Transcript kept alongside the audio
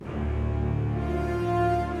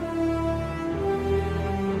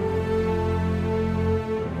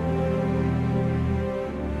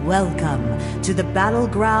Welcome to the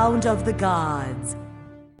battleground of the gods.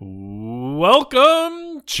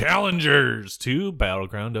 Welcome, challengers, to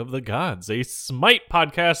Battleground of the Gods, a Smite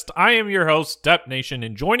podcast. I am your host, Dep Nation,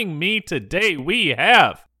 and joining me today we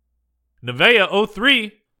have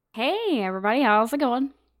Nevaeh03. Hey, everybody, how's it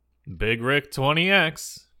going? Big Rick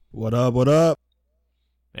 20X. What up, what up?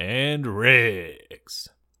 And Riggs.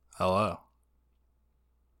 Hello.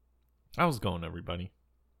 How's it going, everybody?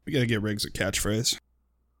 We gotta get Riggs a catchphrase.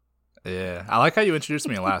 Yeah, I like how you introduced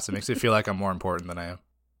me last. It makes me feel like I'm more important than I am.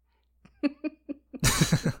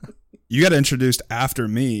 You got introduced after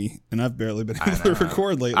me, and I've barely been able to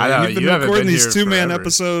record lately. I know, You've been you haven't recording been these here two-man forever.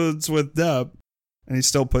 episodes with Deb, and he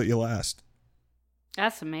still put you last.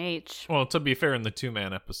 That's some H. Well, to be fair, in the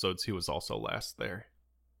two-man episodes, he was also last there.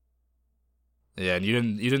 Yeah, and you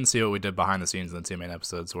didn't see what we did behind the scenes in the 2 main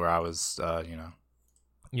episodes where I was,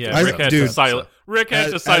 Yeah, I- Rick had dude, to silence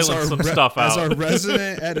some stuff out. As our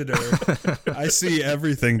resident editor, I see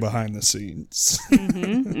everything behind the scenes. Did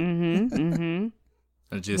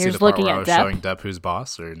you see Here's the part looking where at I was Depp. showing Depp who's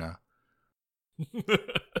boss or no?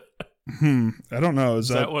 I don't know. Is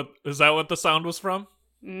that Is that what the sound was from?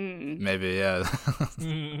 Maybe, yeah.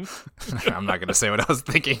 Mm. I'm not going to say what I was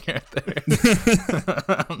thinking right there.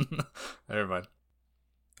 Never mind.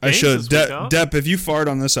 I Games should. this week, huh? Depp, if you fart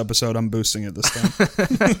on this episode, I'm boosting it this time.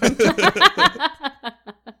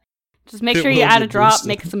 Just make It sure you will add a get drop, boosted.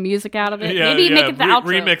 make some music out of it. Maybe make it the outro.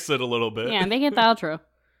 Remix it a little bit. Yeah, make it the outro.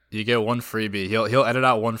 You get one freebie. He'll edit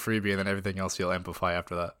out one freebie and then everything else he'll amplify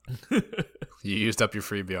after that. You used up your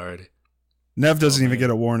freebie already. Nev doesn't even man. get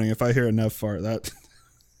a warning. If I hear a Nev fart, that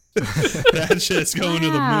shit's going to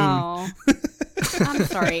the moon. Wow. I'm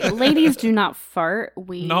sorry. Ladies do not fart.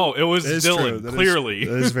 No, it was It is true. Dylan, That is- clearly.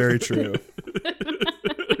 that is very true.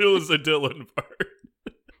 It was a Dylan part.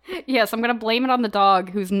 Yes, I'm going to blame it on the dog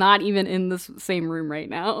who's not even in this same room right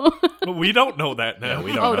now. But we don't know that now. Yeah,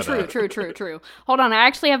 we don't Oh, know true, that. true. Hold on, I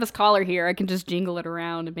actually have his collar here. I can just jingle it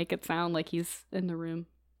around and make it sound like he's in the room.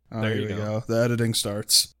 Oh, There here you we go. go. The editing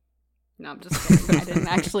starts. No, I'm just kidding. I didn't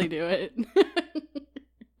actually do it.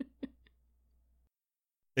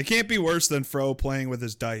 It can't be worse than Fro playing with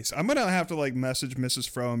his dice. I'm gonna have to message Mrs.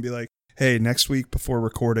 Fro and be like, "Hey, next week before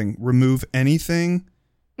recording, remove anything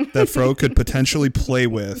that Fro could potentially play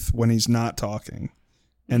with when he's not talking,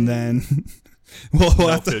 and then we'll No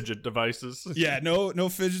have to." fidget devices. Yeah, no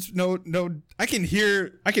fidgets, no. I can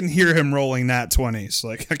hear him rolling nat 20s.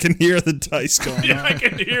 Like I can hear the dice going. Yeah, I on.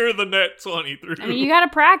 can hear the net 20 through. I mean, you gotta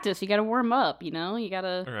practice. You gotta warm up. You know, you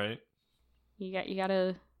gotta. All right. You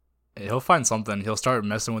gotta. He'll find something. He'll start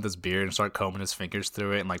messing with his beard and start combing his fingers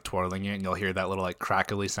through it and twirling it, and you'll hear that little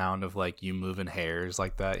crackly sound of you moving hairs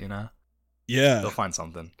like that. You know, Yeah, he'll find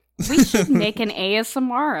something. We should make an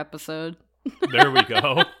ASMR episode. There we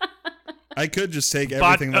go. I could just take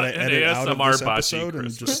everything that I an edit out of ASMR this bocce episode and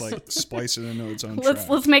Christmas. just splice it into its own Let's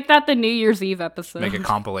track. make that the New Year's Eve episode. Make a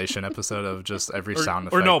compilation episode of just every sound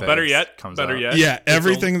effect. Or no, that better yet. comes Better out. yet. Yeah, it's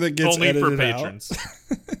everything that gets only for edited out. patrons.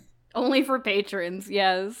 Only for patrons.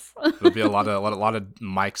 Yes. There'll be a lot of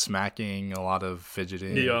mic smacking, a lot of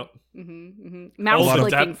fidgeting. Yeah. Mouse lot of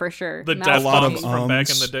clicking for sure. The Mouse death lot of bombs from back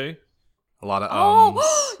in ums. the day. A lot of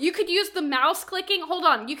Oh, you could use the mouse clicking. Hold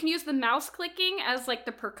on. You can use the mouse clicking as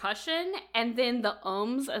the percussion and then the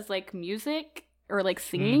ums as music or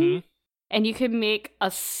singing. Mhm. And you could make a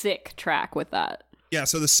sick track with that. Yeah,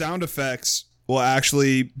 so the sound effects will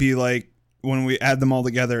actually be when we add them all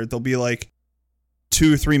together, they'll be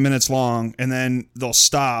 2 or 3 minutes long, and then they'll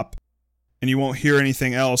stop, and you won't hear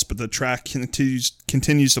anything else, but the track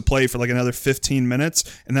continues to play for another 15 minutes,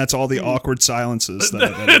 and that's all the awkward silences. That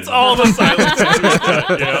I've edited. It's all the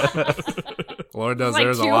silences. Yeah. Lord knows It's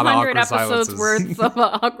there's a lot of 200 awkward episodes silences. worth of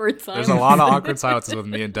awkward silence. There's a lot of awkward silences with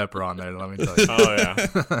me and Depper on there, let me tell you. Oh, yeah.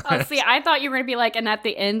 Oh, see, I thought you were going to be and at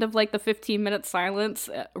the end of the 15-minute silence,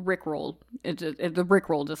 Rickroll. The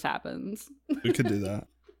Rickroll just happens. We could do that.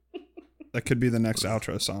 That could be the next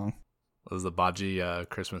outro song. This is the Baji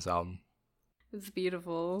Christmas album. It's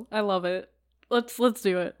beautiful. I love it. Let's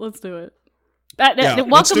do it. Let's do it. Yeah,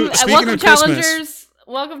 let's do it. Speaking Welcome of Christmas- challengers.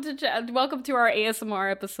 Welcome to our ASMR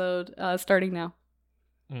episode starting now.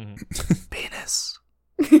 Mhm. Penis.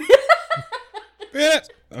 Yeah.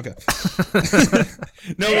 Okay.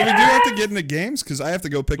 No, but we do have to get into games because I have to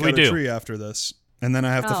go pick We out do. a tree after this, and then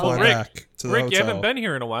I have to Oh. fly Rick, back to the Rick, hotel. you haven't been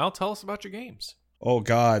here in a while. Tell us about your games. Oh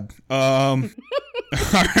God. I'm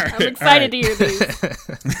I'm excited to hear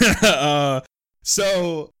these.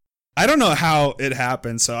 So I don't know how it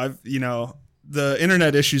happened. So the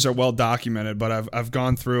internet issues are well documented, but I've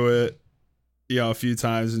gone through it, a few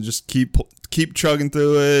times and just keep chugging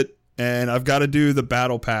through it. and I've got to do the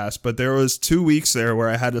battle pass. But there was 2 weeks there where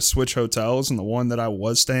I had to switch hotels, and the one that I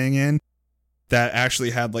was staying in that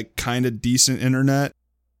actually had like kind of decent internet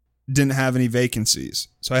didn't have any vacancies.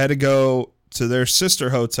 So I had to go to their sister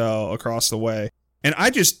hotel across the way. And I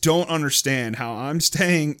just don't understand how I'm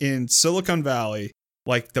staying in Silicon Valley,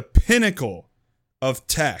 like the pinnacle of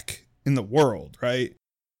tech in the world, right?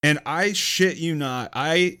 And I shit you not,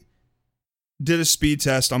 I did a speed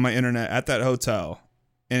test on my internet at that hotel,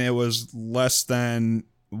 and it was less than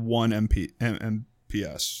 1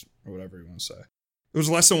 MPS, or whatever you want to say. It was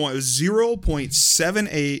less than 1. It was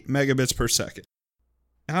 0.78 megabits per second.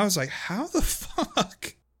 And I was like, how the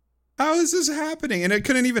fuck? How is this happening? And it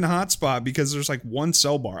couldn't even hotspot because there's like one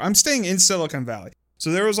cell bar. I'm staying in Silicon Valley.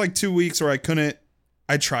 So there was like 2 weeks where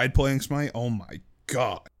I tried playing Smite. Oh my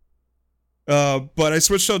God. But I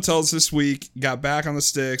switched hotels this week, got back on the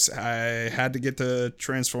sticks. I had to get the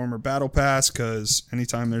Transformer Battle Pass because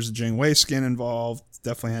anytime there's a Janeway skin involved,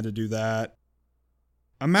 definitely had to do that.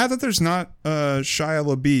 I'm mad that there's not Shia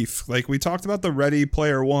LaBeouf. Like, we talked about the Ready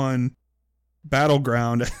Player One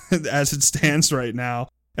Battleground as it stands right now.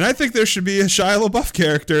 And I think there should be a Shia LaBeouf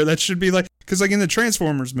character that should be like, because like in the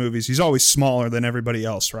Transformers movies, he's always smaller than everybody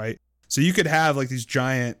else, right? So you could have like these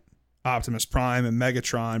giant Optimus Prime and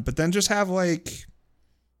Megatron, but then just have like...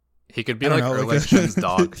 He could be like Erling Shen's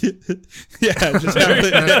dog. Yeah, just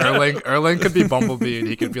have Erling could be Bumblebee, and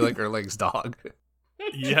he could be like Erling's dog.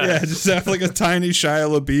 Yeah, just have like a tiny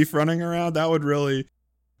Shia LaBeouf running around. That would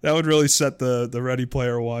really set the Ready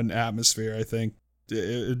Player One atmosphere, I think.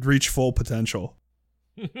 It'd reach full potential.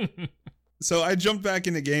 So I jumped back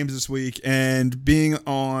into games this week, and being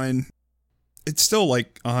on... It's still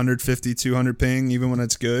like 150, 200 ping, even when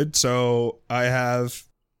it's good. So I have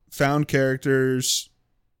found characters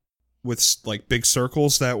with like big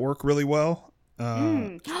circles that work really well.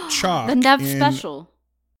 Chalk. The Nev special.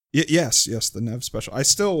 Yes, the Nev special. I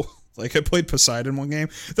still, like, I played Poseidon one game.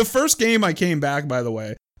 The first game I came back, by the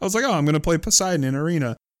way, I was like, oh, I'm going to play Poseidon in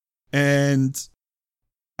Arena. And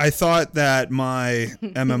I thought that my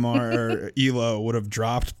MMR or ELO would have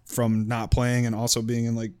dropped from not playing and also being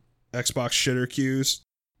in like Xbox shitter queues.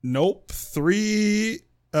 Nope. 3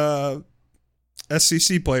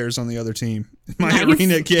 SCC players on the other team in my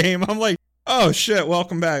Arena game. I'm like, oh shit,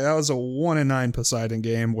 welcome back. That was a 1-9 Poseidon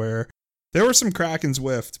game where there were some Krakens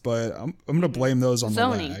whiffed, but I'm going to blame those on the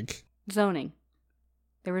lag. Zoning.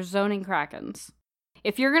 There were zoning Krakens.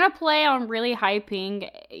 If you're going to play on really high ping,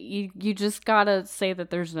 you just got to say that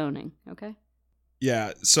there's zoning, okay?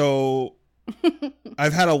 Yeah, so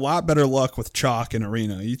I've had a lot better luck with Chalk in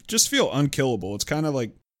Arena. You just feel unkillable. It's kind of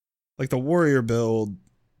like the Warrior build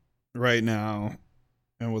right now,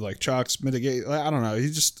 and with like Chalk's mitigate. I don't know.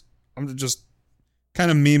 I'm just kind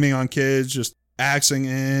of memeing on kids, just asking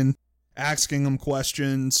them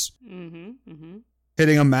questions,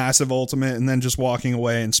 hitting a massive ultimate, and then just walking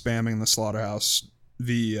away and spamming the Slaughterhouse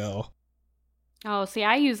VEL. Oh, see,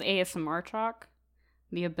 I use ASMR Chalk.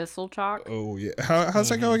 The Abyssal Chalk. Oh, yeah. How's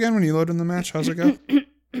that go again when you load in the match? How's it go?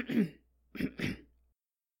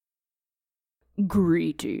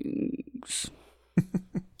 Greetings.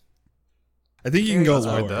 I think you can go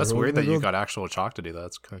lower. That's weird that you got actual Chalk to do that.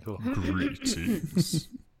 That's kind of cool. Greetings.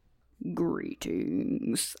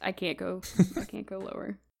 Greetings. I can't go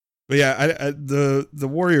lower. But yeah, the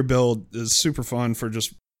Warrior build is super fun for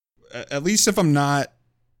just, at least if I'm not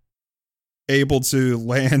able to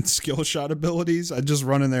land skill shot abilities, I just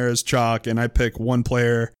run in there as Chalk and I pick one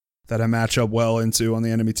player that I match up well into on the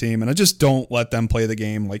enemy team, and I just don't let them play the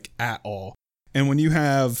game like at all. And when you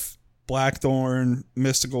have Blackthorn,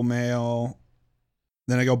 Mystical Mail,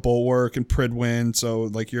 then I go Bulwark and Pridwin, so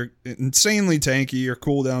like you're insanely tanky, your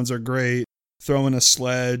cooldowns are great, throw in a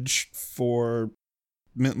Sledge for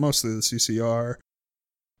mostly the CCR,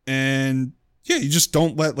 and yeah, you just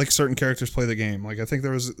don't let like certain characters play the game. Like I think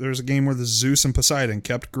there was a game where the Zeus and Poseidon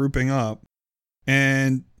kept grouping up,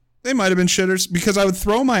 and they might have been shitters because I would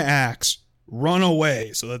throw my axe, run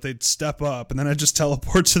away so that they'd step up, and then I'd just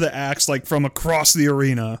teleport to the axe like from across the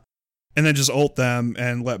arena, and then just ult them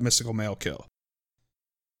and let Mystical Mail kill.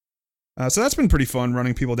 So that's been pretty fun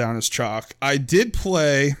running people down as Chalk. I did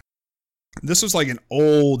play. This was like an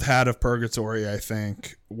old Hat of Purgatory, I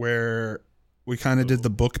think, where we kind of did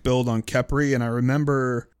the book build on Khepri, and I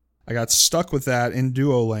remember I got stuck with that in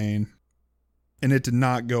duo lane, and it did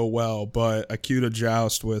not go well, but I queued a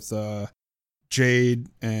joust with Jade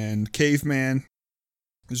and Caveman.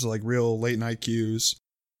 These are like real late night queues,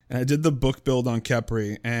 and I did the book build on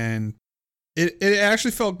Khepri, and it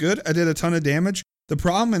actually felt good. I did a ton of damage. The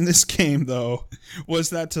problem in this game, though,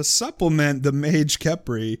 was that to supplement the Mage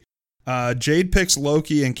Khepri, Jade picks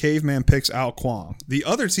Loki and Caveman picks Ao Kwang. The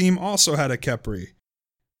other team also had a Khepri,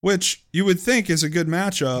 which you would think is a good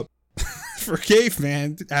matchup for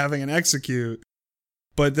Caveman having an Execute.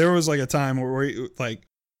 But there was like a time where like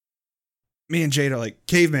me and Jade are like,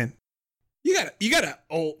 Caveman, you gotta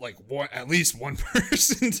ult like at least one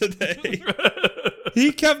person today.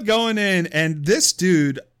 He kept going in, and this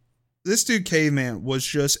dude Caveman was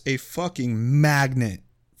just a fucking magnet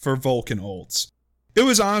for Vulcan ults. It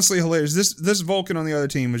was honestly hilarious. This Vulcan on the other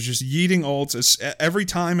team was just yeeting ults every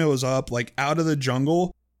time it was up, like out of the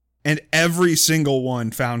jungle, and every single one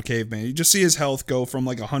found Caveman. You just see his health go from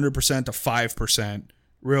like 100% to 5%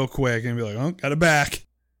 real quick, and be like, oh, got it back.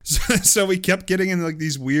 So we kept getting in like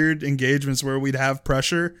these weird engagements where we'd have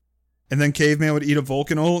pressure, and then Caveman would eat a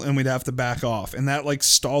Vulcan ult, and we'd have to back off, and that like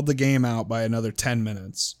stalled the game out by another 10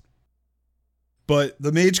 minutes. But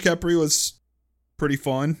the Mage Khepri was pretty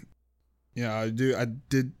fun. Yeah, I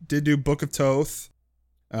did do Book of Thoth.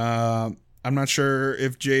 I'm not sure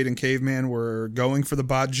if Jade and Caveman were going for the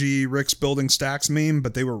Bot G Rick's building stacks meme,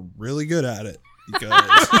 but they were really good at it.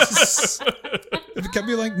 Because it kept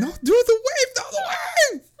me like, no, do the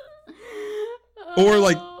wave. Or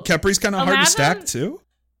like Kepri's kind of hard to stack too.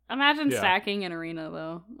 Imagine stacking an arena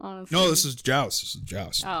though. Honestly. No, this is Joust.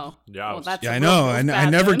 Oh, Joust. well, that's I know. I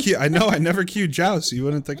never then. queued Joust. You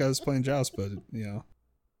wouldn't think I was playing Joust, but you know.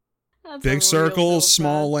 That's Big a circles, real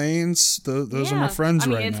small bad. lanes. Those are my friends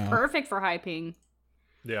right it's now. It's perfect for high ping.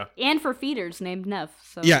 Yeah. And for feeders named Neff.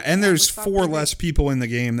 So Yeah, and there's works out 4 perfect. less people in the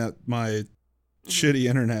game that my shitty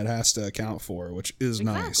internet has to account for, which is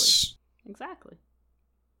nice. Exactly.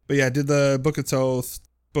 But yeah, I did the Book of Thoth,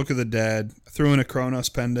 Book of the Dead, threw in a Kronos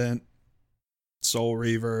Pendant, Soul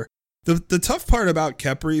Reaver. The tough part about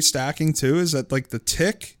Khepri stacking too is that like the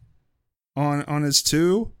tick on his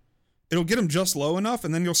 2, it'll get him just low enough,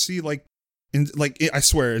 and then you'll see I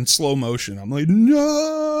swear in slow motion, I'm like,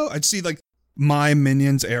 no! I'd see like my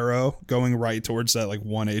minion's arrow going right towards that like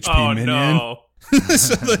 1 HP minion. No.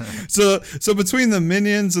 so between the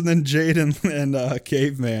minions and then Jade and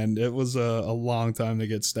Caveman, it was a long time to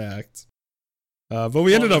get stacked. But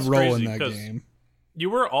we ended up that's rolling crazy, that 'cause game. You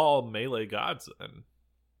were all melee gods then.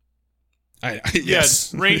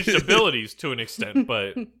 Yes. Yeah, ranged abilities to an extent,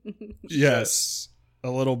 but Yes, a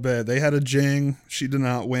little bit. They had a Jing. She did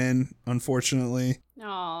not win, unfortunately.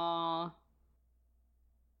 Aww.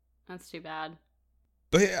 That's too bad.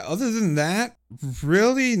 But yeah, other than that,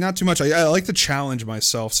 really not too much. I like to challenge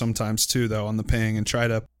myself sometimes too, though, on the ping and try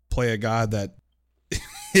to play a god that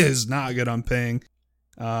is not good on ping.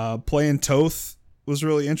 Playing Toth was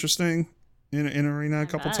really interesting in arena a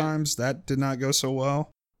couple times. That did not go so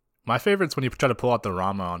well. My favorite's when you try to pull out the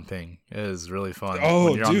Rama on ping. It is really fun. Oh,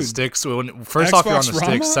 when you're on the dude. sticks. First off, you're on the Xbox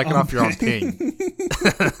Rama sticks. Second on off, you're on ping.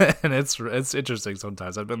 ping. And it's interesting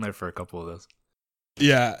sometimes. I've been there for a couple of those.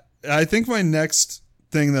 Yeah, I think my next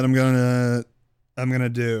thing that I'm gonna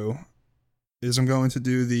do is I'm going to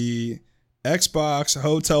do the Xbox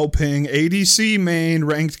Hotel Ping ADC main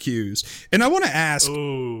ranked queues. And I want to ask,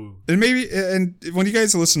 ooh. and when you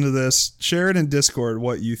guys listen to this, share it in Discord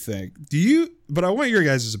what you think. But I want your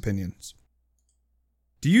guys' opinions.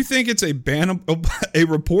 Do you think it's a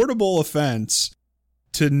reportable offense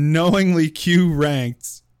to knowingly queue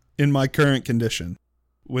ranked in my current condition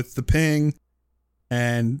with the ping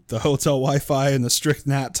and the hotel Wi-Fi and the strict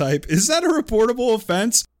NAT type? Is that a reportable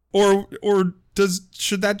offense, or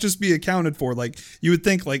should that just be accounted for? Like, you would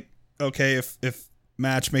think, like, okay, if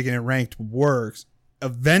matchmaking and ranked works,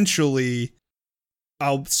 eventually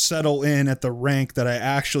I'll settle in at the rank that I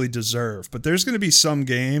actually deserve. But there's going to be some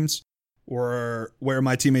games where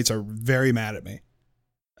my teammates are very mad at me,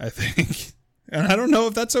 I think, and I don't know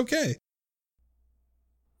if that's okay.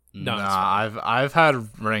 No, it's Nah, I've had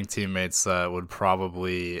ranked teammates that would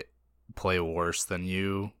probably play worse than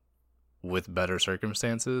you with better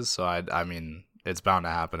circumstances. So I mean, it's bound to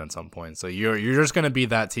happen at some point. So you're just gonna be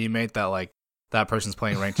that teammate that like that person's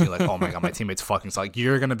playing ranked. You're like, oh my god, my teammate's fucking. So like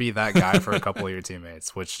you're gonna be that guy for a couple of your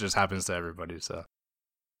teammates, which just happens to everybody. So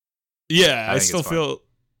Yeah, I think still it's fine. feel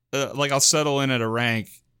like I'll settle in at a rank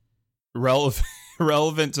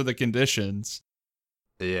relevant to the conditions.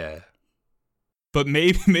 yeah. But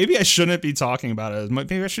maybe I shouldn't be talking about it.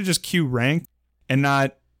 Maybe I should just queue ranked and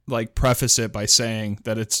not like preface it by saying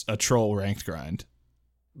that it's a troll ranked grind.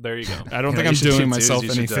 There you go. I don't You think know, I'm you should doing too, myself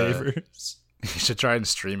you any should, favors. You should try and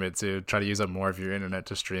stream it too. Try to use up more of your internet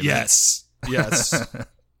to stream Yes. it. Yes.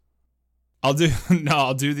 I'll do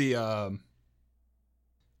the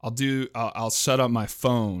I'll set up my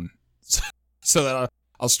phone so that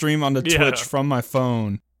I'll stream onto Yeah. Twitch from my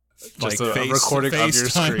phone. Just a recording of your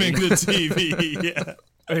FaceTiming screen. the TV.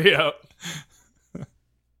 Yeah. Yeah.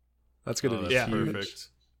 That's gonna Oh, be that's huge. perfect.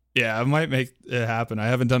 Yeah, I might make it happen. I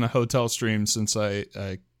haven't done a hotel stream since I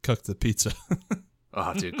cooked the pizza.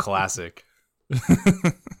 Oh, dude, classic.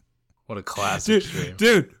 What a classic stream.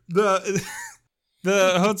 Dude, the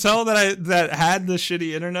hotel that had the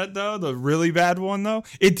shitty internet though, the really bad one though,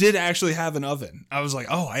 it did actually have an oven. I was like,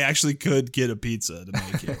 oh, I actually could get a pizza to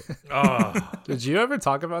make it. Oh, Did you ever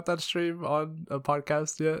talk about that stream on a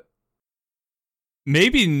podcast yet?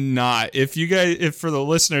 Maybe not. If for the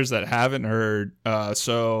listeners that haven't heard,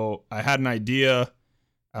 so I had an idea.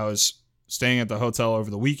 I was staying at the hotel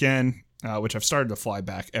over the weekend, which I've started to fly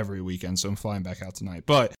back every weekend, so I'm flying back out tonight.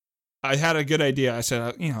 But I had a good idea. I said,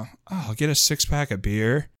 I'll get a 6-pack of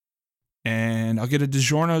beer, and I'll get a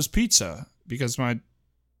DiGiorno's pizza because my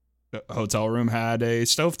hotel room had a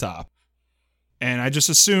stovetop. And I just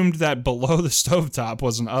assumed that below the stovetop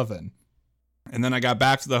was an oven. And then I got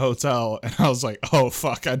back to the hotel, and I was like, oh,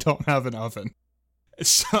 fuck, I don't have an oven.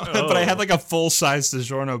 So, But I had like a full-size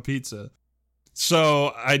DiGiorno pizza.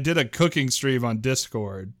 So I did a cooking stream on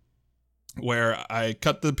Discord where I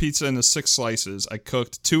cut the pizza into 6 slices. I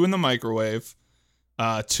cooked 2 in the microwave,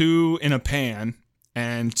 2 in a pan,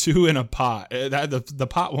 and 2 in a pot. The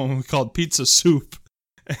pot one we called pizza soup.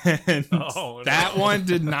 And that one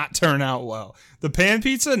did not turn out well. The pan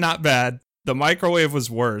pizza, not bad. The microwave was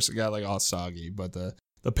worse. It got like all soggy. But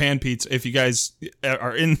the pan pizza, if you guys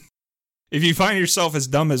are if you find yourself as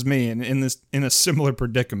dumb as me and in a similar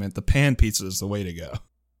predicament, the pan pizza is the way to go.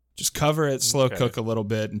 Just cover it, slow cook a little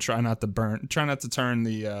bit, and try not to turn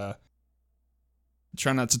the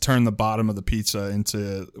bottom of the pizza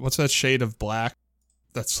into, what's that shade of black?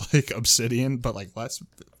 That's like obsidian, but like less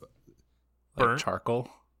Like charcoal?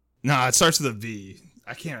 No, it starts with a V.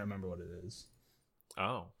 I can't remember what it is.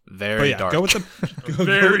 oh, Very dark. Go with the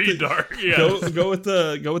very dark. Yeah. go with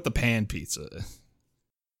the pan pizza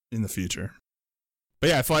in the future. But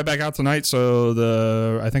yeah, I fly back out tonight,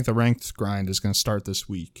 so I think the ranked grind is going to start this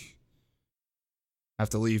week. I have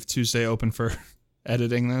to leave Tuesday open for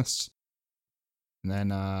editing this, and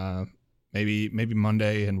then maybe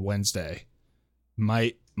Monday and Wednesday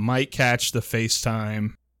might catch the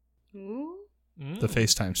FaceTime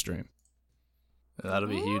stream. That'll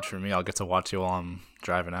be huge for me. I'll get to watch you while I'm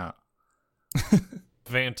driving out.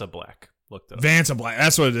 Vanta Black. Looked up. Vanta Black.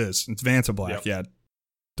 That's what it is. It's Vanta Black. Yep. Yeah.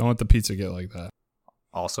 Don't let the pizza get like that.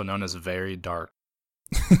 Also known as very dark.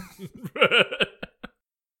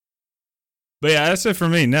 But yeah, that's it for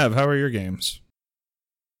me. Nev, how are your games?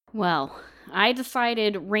 Well, I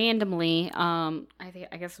decided randomly, I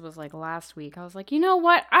guess it was like last week, I was like, you know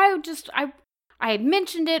what? I had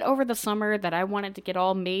mentioned it over the summer that I wanted to get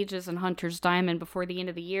all mages and hunters diamond before the end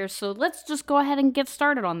of the year, so let's just go ahead and get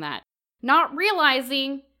started on that. Not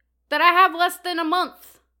realizing that I have less than a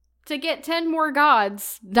month to get 10 more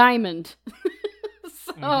gods diamond.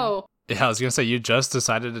 So Yeah, I was gonna say you just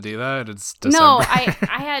decided to do that. It's December.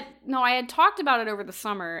 no, I had talked about it over the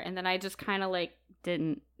summer, and then I just kind of like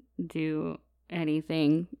didn't do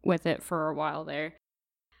anything with it for a while there.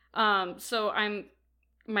 So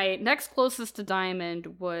my next closest to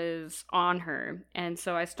diamond was On Her, and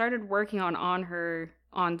so I started working on Her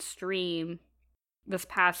on stream this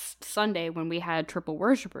past Sunday when we had Triple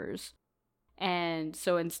Worshippers. And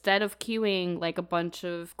so instead of queuing like a bunch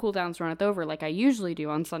of cooldowns runneth over like I usually do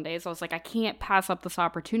on Sundays, I was like, I can't pass up this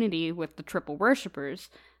opportunity with the Triple Worshippers,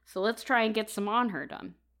 so let's try and get some On Her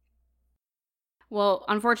done. Well,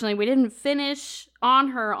 unfortunately, we didn't finish On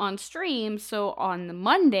Her on stream, so on the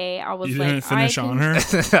Monday, I was You like, didn't finish On Her?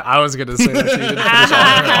 I was gonna say that you didn't finish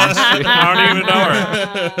On Her on stream. I don't even know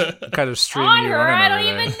her. What kind of stream On are you Her, running I over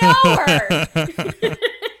don't there? even know her.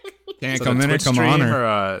 Can't Is it come a in or Twitch come stream on her. or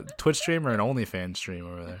a Twitch stream or an OnlyFans stream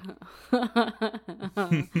over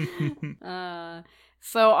there?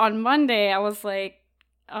 So on Monday, I was like,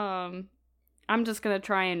 I'm just gonna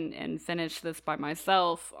try and finish this by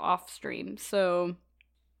myself off stream. So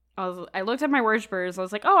I looked at my worshippers. I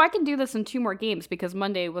was like, oh, I can do this in 2 more games because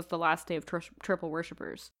Monday was the last day of Triple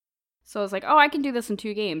Worshippers. So I was like, oh, I can do this in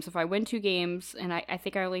 2 games. If I win 2 games, and I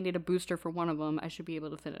think I only need a booster for one of them, I should be able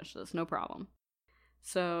to finish this, no problem.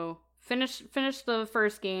 So finish the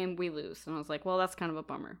first game, we lose. And I was like, well, that's kind of a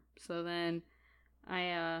bummer. So then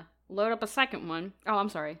I load up a second one. Oh, I'm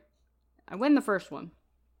sorry. I win the first one.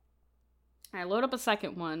 I load up a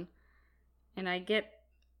second one, and I get,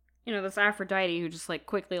 this Aphrodite who just, like,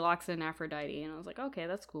 quickly locks in Aphrodite. And I was like, okay,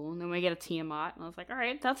 that's cool. And then we get a Tiamat, and I was like, all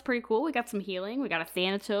right, that's pretty cool. We got some healing. We got a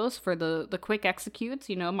Thanatos for the quick executes.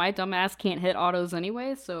 My dumbass can't hit autos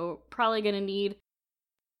anyway, so probably gonna need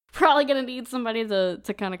somebody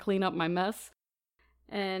to kind of clean up my mess.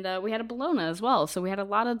 And we had a Bellona as well, so we had a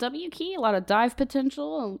lot of W key, a lot of dive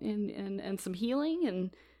potential, and some healing,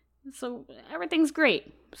 and So everything's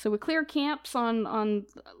great. So we clear camps on the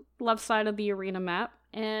left side of the arena map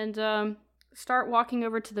and start walking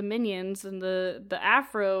over to the minions, and the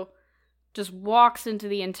Afro just walks into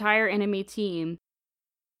the entire enemy team,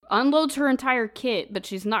 unloads her entire kit, but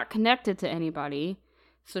she's not connected to anybody.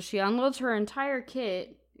 So she unloads her entire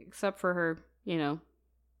kit, except for her,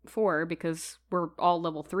 4, because we're all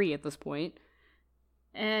level 3 at this point,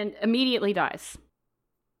 and immediately dies.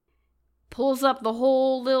 Pulls up the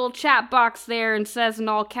whole little chat box there and says in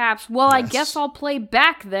all caps, well, I guess I'll play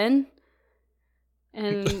back then.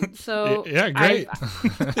 And so yeah, great.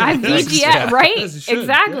 I VGS, right?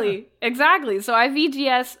 Exactly. So I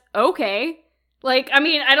VGS, okay. Like, I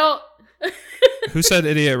mean, I don't... Who said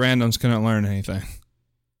idiot randoms couldn't learn anything?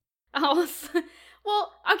 Well,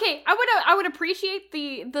 okay, I would appreciate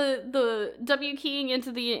the W keying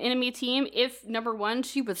into the enemy team if, number one,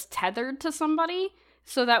 she was tethered to somebody,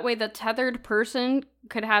 so that way the tethered person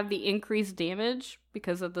could have the increased damage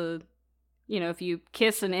because of the, if you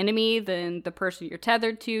kiss an enemy, then the person you're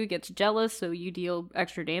tethered to gets jealous, so you deal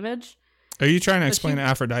extra damage. Are you trying to explain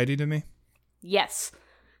Aphrodite to me? Yes.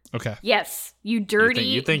 Okay. Yes, you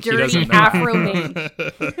dirty dirty Afro maid.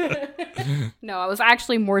 No, I was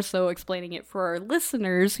actually more so explaining it for our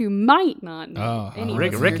listeners who might not know.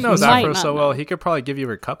 Rick knows Afro so well, he could probably give you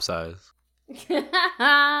her cup size.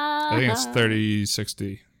 I think it's 36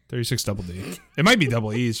 double D. It might be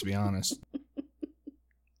double E's, to be honest.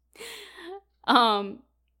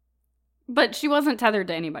 But she wasn't tethered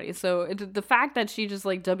to anybody, so the fact that she just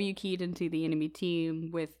like W keyed into the enemy team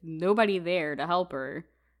with nobody there to help her,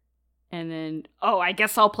 and then, I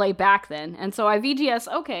guess I'll play back then. And so I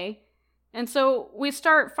VGS, okay. And so we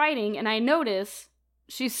start fighting, and I notice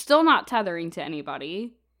she's still not tethering to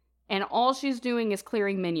anybody, and all she's doing is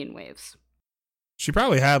clearing minion waves. She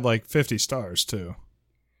probably had like 50 stars, too.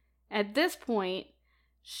 At this point,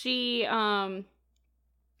 she hasn't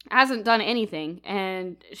done anything,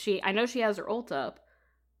 and I know she has her ult up,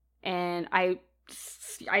 and I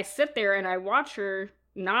sit there and I watch her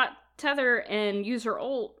not tether and use her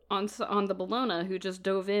ult on the Bellona, who just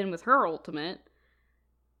dove in with her ultimate,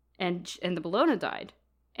 and the Bellona died.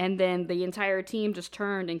 And then the entire team just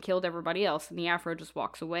turned and killed everybody else, and the Afro just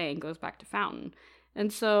walks away and goes back to Fountain.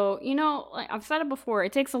 And so, like I've said it before,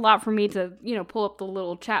 it takes a lot for me to, pull up the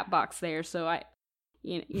little chat box there, so I'm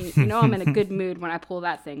in a good mood when I pull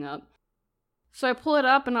that thing up. So I pull it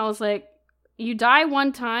up, and I was like, you die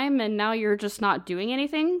one time, and now you're just not doing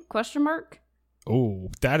anything? ? Oh,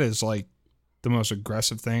 that is like the most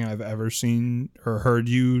aggressive thing I've ever seen or heard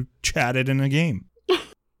you chatted in a game.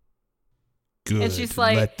 Good. And she's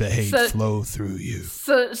like, let the hate flow through you.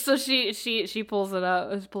 So she pulls it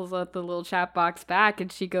up, pulls out the little chat box back,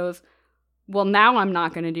 and she goes, well, now I'm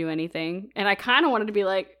not going to do anything. And I kind of wanted to be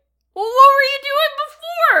like, well, what were you doing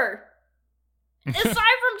before? Aside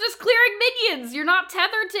from just clearing minions, you're not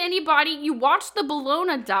tethered to anybody. You watch the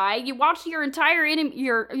Bellona die. You watch your entire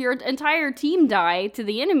your entire team die to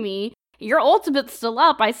the enemy. Your ultimate's still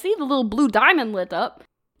up. I see the little blue diamond lit up.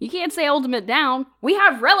 You can't say ultimate down. We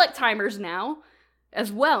have relic timers now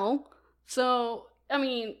as well. So, I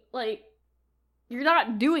mean, like, you're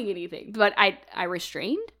not doing anything. But I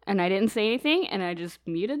restrained, and I didn't say anything, and I just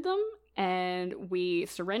muted them. And we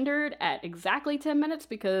surrendered at exactly 10 minutes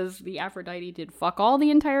because the Aphrodite did fuck all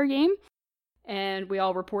the entire game. And we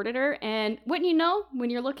all reported her. And wouldn't you know, when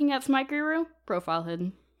you're looking at Smite Guru, profile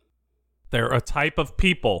hidden. They're a type of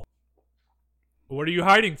people. What are you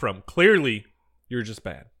hiding from? Clearly, you're just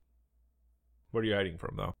bad. What are you hiding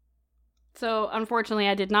from, though? So, unfortunately,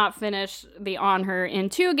 I did not finish the On Her in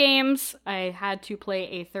 2 games. I had to play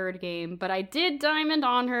a 3rd game. But I did Diamond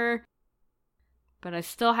On Her. But I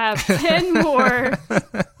still have 10 more.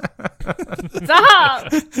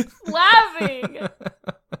 Stop laughing.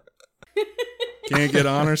 Can't get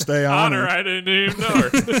honor, stay honor. I didn't even know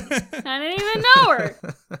her. I didn't even know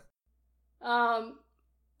her.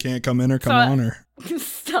 Can't come in or come on her.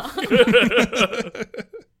 Stop.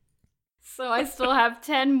 So I still have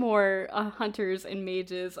 10 more hunters and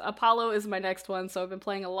mages. Apollo is my next one, so I've been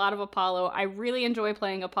playing a lot of Apollo. I really enjoy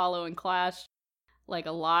playing Apollo in Clash, like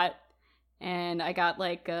a lot. And I got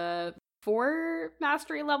like 4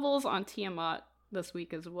 mastery levels on Tiamat this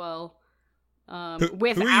week as well. Who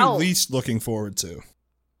are you least looking forward to?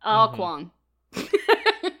 Kwang.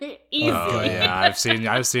 Easy. Oh yeah, I've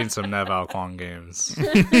seen some Nev Al Kwang games.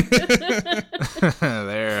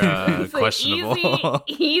 They're questionable.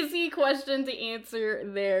 Easy question to answer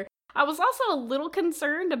there. I was also a little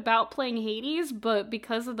concerned about playing Hades, but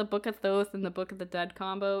because of the Book of Thoth and the Book of the Dead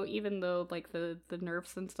combo, even though like the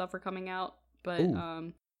nerfs and stuff are coming out, but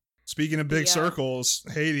Speaking of big Yeah. circles,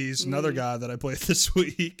 Hades, another Mm. guy that I played this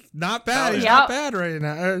week. Not bad. He's Yep. not bad right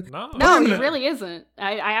now. No. No, he Permanent. really isn't.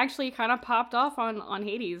 I actually kind of popped off on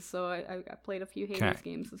Hades, so I played a few Hades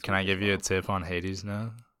games this Can I week give as you a well. tip on Hades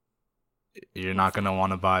now? You're not going to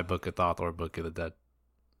want to buy Book of Thoth or Book of the Dead.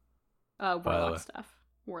 by the way.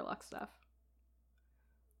 Warlock stuff.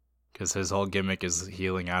 Because his whole gimmick is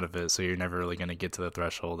healing out of it, so you're never really going to get to the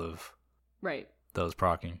threshold of Right. those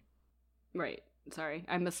proccing. Right. Sorry,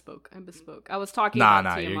 I misspoke. I was talking Nah,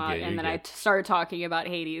 about you're Tiamat, good, and you're then I good. started talking about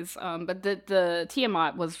Hades. But the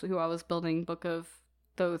Tiamat was who I was building Book of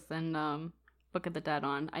Thoth and Book of the Dead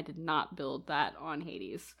on. I did not build that on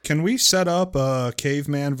Hades. Can we set up a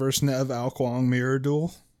Caveman versus Nev Alquang mirror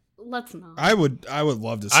duel? Let's not. I would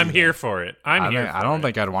love to see I'm that. here for it. I'm here. I don't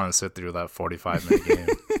think I'd want to sit through that 45-minute game.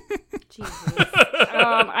 Jesus.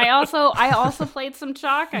 I also played some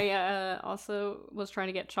Chalk. I also was trying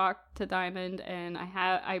to get Chalk to Diamond, and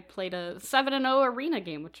I played a 7-0 arena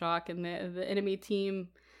game with Chalk, and the enemy team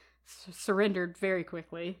surrendered very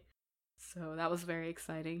quickly. So that was very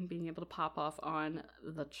exciting, being able to pop off on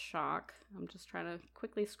the Chalk. I'm just trying to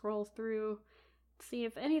quickly scroll through, see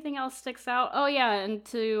if anything else sticks out. Oh yeah, and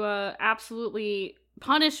to absolutely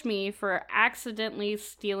punish me for accidentally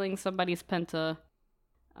stealing somebody's penta.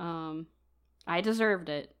 I deserved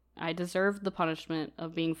it. I deserved the punishment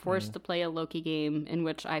of being forced to play a Loki game in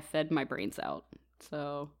which I fed my brains out.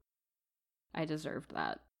 So I deserved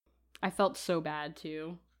that. I felt so bad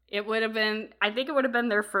too. I think it would have been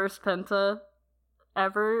their first penta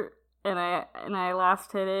ever, and I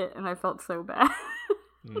last hit it, and I felt so bad.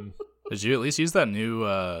 Mm. Did you at least use that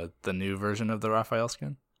the new version of the Raphael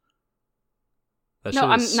skin? That No, shit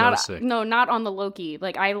I'm is not. so sick. No, not on the Loki.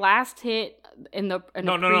 Like I last hit in the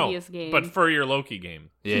previous game. But for your Loki game.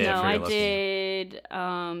 Yeah, no, for I your Loki. did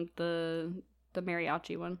the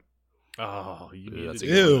mariachi one. Oh, you Ooh, needed that's a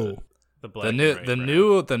to good go Ew. with the black The and new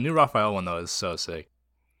white the round. new Raphael one though is so sick.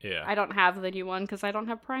 Yeah. I don't have the new one because I don't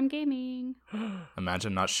have Prime Gaming.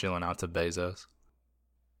 Imagine not shilling out to Bezos.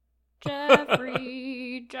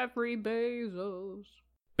 Jeffrey Bezos.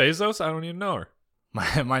 Bezos, I don't even know her.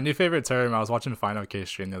 My new favorite term. I was watching Final Case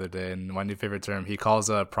stream the other day, and my new favorite term. He calls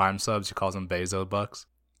Prime subs. He calls them Bezo bucks.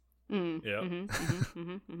 Yeah.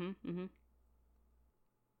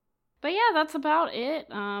 But yeah, that's about it.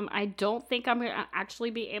 I don't think I'm gonna actually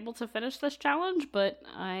be able to finish this challenge, but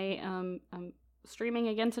I'm streaming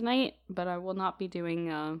again tonight. But I will not be doing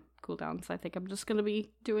cooldowns. I think I'm just gonna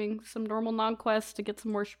be doing some normal non-quests to get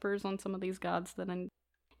some worshippers on some of these gods that I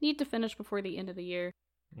need to finish before the end of the year.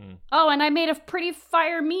 Mm. Oh, and I made a pretty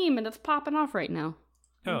fire meme, and it's popping off right now.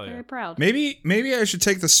 Hell I'm yeah. very proud. Maybe I should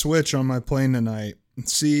take the Switch on my plane tonight and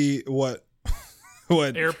see what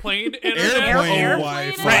Airplane internet? Airplane Airplane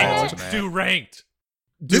Wi-Fi. Ranked. man. Do ranked.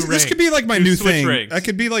 This could be like my Do new Switch thing. ranks. I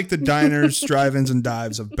could be like the diners, drive-ins, and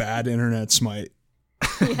dives of bad internet smite.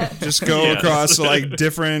 Yeah. Just go Yes. across like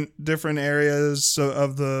different areas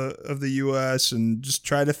of the U.S. and just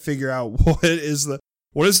try to figure out what is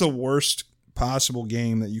the worst possible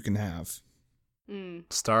game that you can have.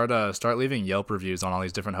 Start leaving Yelp reviews on all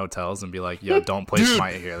these different hotels and be like, yo, don't play Dude,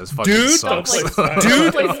 Smite here. This fucking dude, sucks. Don't play Smite. Dude,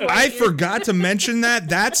 Don't play Smite I here. forgot to mention that.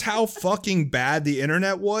 That's how fucking bad the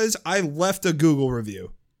internet was. I left a Google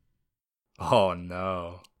review. Oh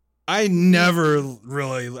no. I never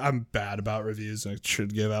really. I'm bad about reviews. I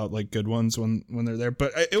should give out like good ones when they're there.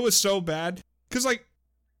 But it was so bad because like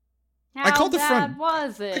How called the bad front-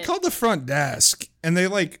 was it? I called the front desk and they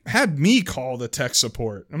like had me call the tech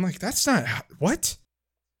support. I'm like, that's not what.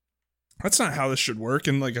 That's not how this should work.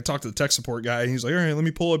 And like I talked to the tech support guy and he's like, all right, let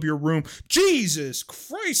me pull up your room. Jesus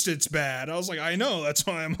Christ, it's bad. I was like, I know. That's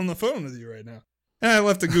why I'm on the phone with you right now. And I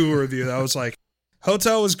left a Google review that was like,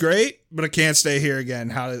 hotel was great, but I can't stay here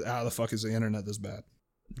again. How the fuck is the internet this bad?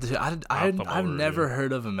 Dude, Optimal I've never review.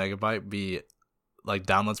 heard of a megabyte be like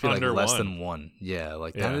downloads be like Under less one. than one. Yeah,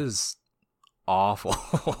 like Yeah. that is awful.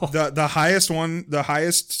 The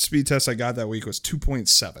highest speed test I got that week was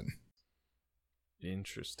 2.7.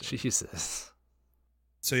 Interesting. Jesus.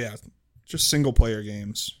 So yeah, just single player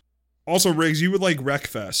games. Also, Riggs, you would like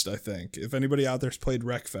Wreckfest, I think. If anybody out there's played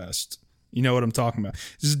Wreckfest, you know what I'm talking about.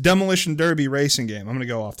 This is a Demolition Derby racing game. I'm going to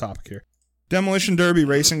go off topic here. Demolition Derby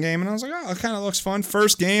racing game, and I was like, oh, it kind of looks fun.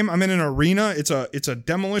 First game, I'm in an arena. It's a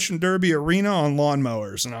Demolition Derby arena on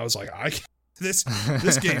lawnmowers, and I was like, this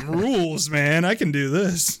game rules, man. I can do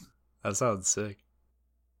this. That sounds sick.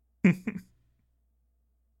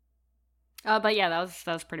 But yeah, that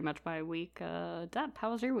was pretty much my week. Deb,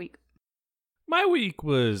 how was your week? My week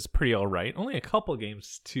was pretty all right. Only a couple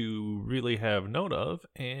games to really have note of,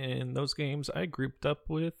 and those games I grouped up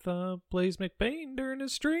with Blaze McBain during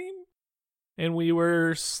his stream. and we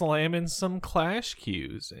were slamming some Clash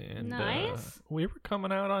queues, and Nice. we were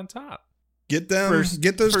coming out on top. Get them. First-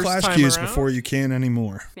 get those first Clash time queues around? before you can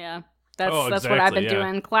anymore. Yeah. That's Oh, that's what I've been exactly,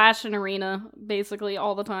 yeah. doing. Clash and Arena basically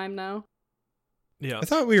all the time now. Yeah, I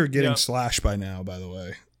thought we were getting Yeah. Slash by now. By the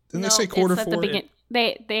way, didn't No, they say it's quarter at the four?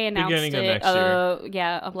 They announced Beginning of it. next year.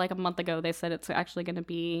 Yeah, like a month ago. They said it's actually going to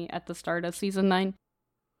be at the start of season 9.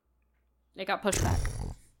 It got pushed back,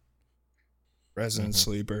 Resident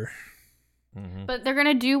Sleeper. Mhm. but they're going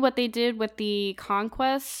to do what they did with the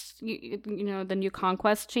Conquest. You know, the new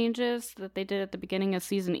Conquest changes that they did at the beginning of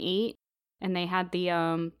season 8, and they had the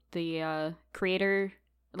creator,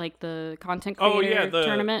 like the content creator Oh yeah, the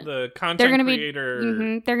tournament. the content They're gonna be-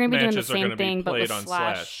 creator They're going to be doing the matches are same gonna be thing, but played with on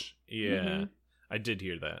Slash. Yeah, Mhm. I did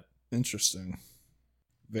hear that. Interesting.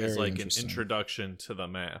 Very It's like interesting. an introduction to the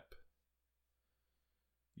map.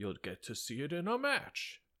 You'll get to see it in a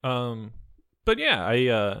match. But yeah,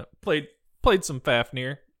 I played some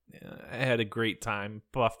Fafnir. I had a great time.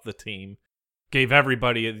 Buffed the team. Gave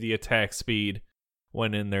everybody the attack speed.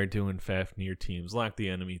 Went in there doing Fafnir teams. Locked the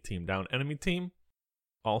enemy team down. Enemy team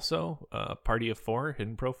also party of 4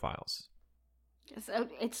 hidden profiles.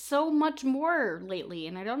 It's so much more lately,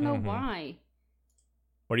 and I don't know Mhm. why.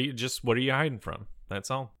 What are you hiding from? That's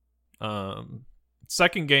all.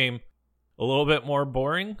 Second game, a little bit more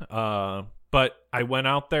boring. But I went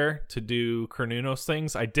out there to do Carnunos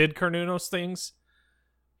things. I did Carnunos things,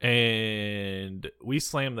 and we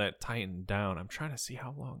slammed that Titan down. I'm trying to see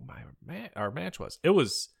how long our match was.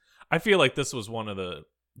 I feel like this was one of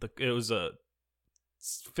it was a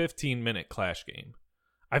 15-minute Clash game.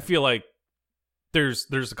 I feel like there's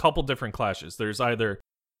a couple different clashes. There's either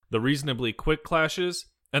the reasonably quick clashes,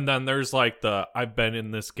 and then there's like the I've been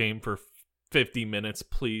in this game for 50 minutes,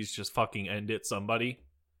 please just fucking end it, somebody.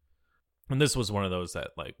 And this was one of those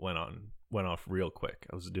that like went off real quick.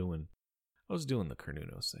 I was doing the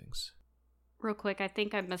Carnunos things. Real quick, I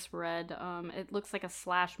think I misread. It looks like a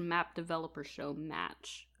Slash map developer show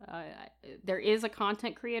match. There is a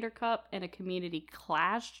content creator cup and a community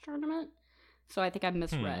Clash tournament, so I think I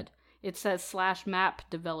misread. It says Slash map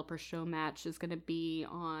developer show match is going to be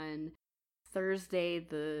on Thursday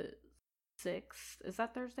the 6th. Is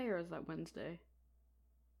that Thursday or is that Wednesday?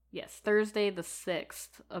 Yes, Thursday the 6th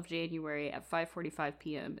of January at 5:45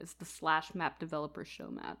 p.m. is the Slash map developer show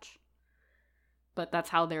match. But that's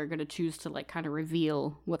how they're going to choose to like kind of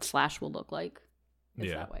reveal what Slash will look like.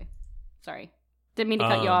 It's that way. Sorry. Didn't mean to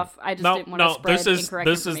cut you off. I just didn't want to spread incorrect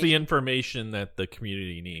this is the information. information that the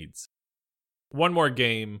community needs. One more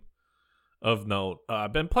game of note.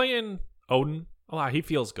 I've been playing Odin a lot. He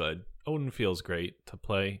feels good. Odin feels great to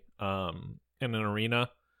play in an arena.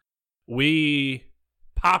 We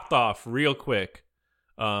popped off real quick.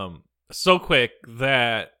 So quick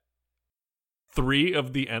that 3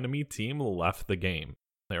 of the enemy team left the game.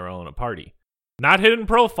 They were all in a party. Not hidden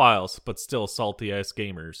profiles, but still salty-ass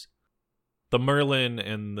gamers. The Merlin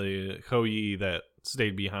and the Hou that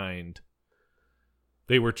stayed behind,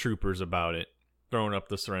 they were troopers about it. Throwing up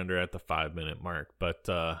the surrender at the 5-minute mark. But,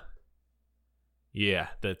 yeah,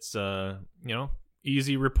 that's,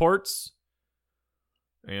 easy reports.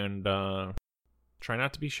 And, try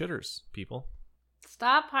not to be shitters, people.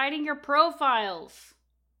 Stop hiding your profiles.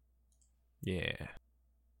 Yeah.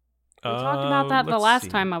 We talked about that the let's last see.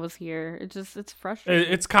 time I was here. It's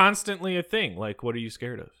frustrating. It's constantly a thing. Like, what are you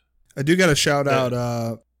scared of? I do got to shout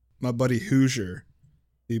out my buddy Hoosier.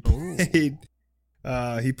 He played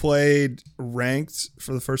ranked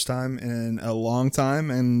for the first time in a long time,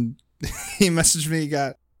 and he messaged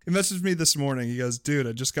me this morning. He goes, "Dude,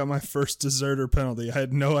 I just got my first deserter penalty. I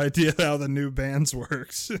had no idea how the new bans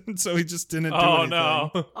works." And so he just didn't do anything.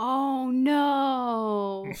 No. Oh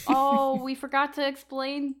no! Oh, we forgot to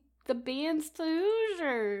explain the bans to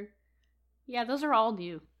Hoosier. Yeah, those are all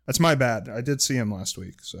new. That's my bad. I did see him last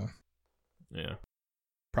week, so Yeah.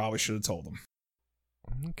 probably should have told him.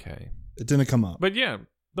 Okay. It didn't come up. But yeah,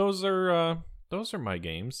 those are my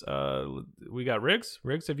games. We got Riggs.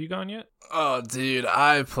 Riggs, have you gone yet? Oh, dude,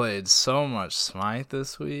 I played so much Smite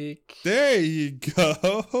this week. There you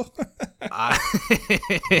go.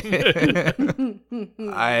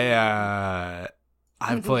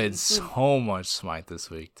 I played so much Smite this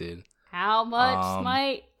week, dude. How much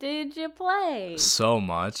Smite did you play? So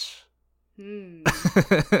much. Hmm.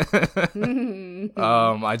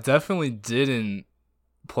 I definitely didn't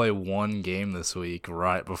play one game this week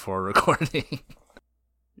right before recording.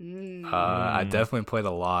 I definitely played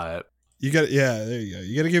a lot. There you go.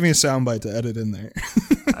 You got to give me a soundbite to edit in there.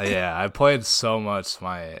 Yeah, I played so much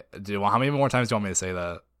Smite. Dude, how many more times do you want me to say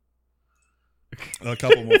that? A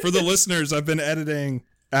couple more. For the listeners, I've been editing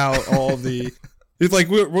out all the It's like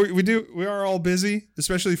we are all busy,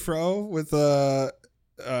 especially Fro with the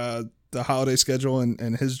holiday schedule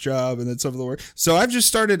and his job and then some of the work. So I've just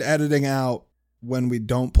started editing out when we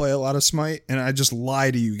don't play a lot of Smite, and I just lie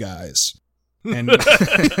to you guys. And,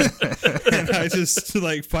 and I just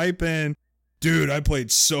like pipe in, dude, I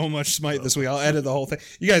played so much Smite this week. I'll edit the whole thing.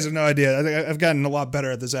 You guys have no idea. I think I've gotten a lot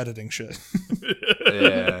better at this editing shit.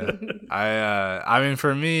 Yeah. I mean,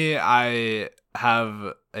 for me, I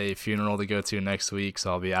have a funeral to go to next week, so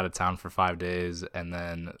I'll be out of town for 5 days. And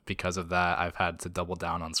then because of that, I've had to double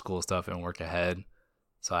down on school stuff and work ahead.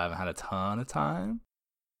 So I haven't had a ton of time.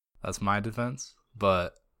 That's my defense.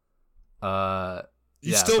 But,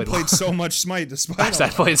 You still played so much Smite despite I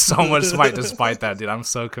played so much Smite despite that, dude. I'm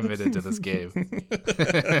so committed to this game.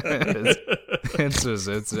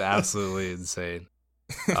 It's absolutely insane.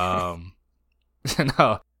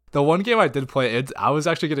 No, the one game I did play, I was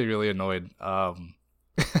actually getting really annoyed. I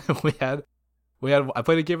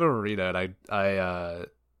played a game of Arena,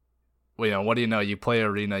 and what do you know? You play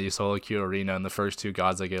Arena, you solo queue Arena, and the first two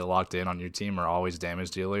gods that get locked in on your team are always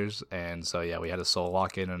damage dealers. And so yeah, we had a soul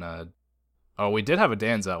lock in and we did have a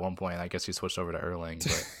Danza at one point. I guess he switched over to Erling.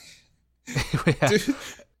 But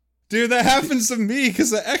dude, that happens to me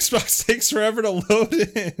because the Xbox takes forever to load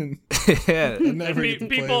in. Yeah,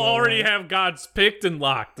 people already have gods picked and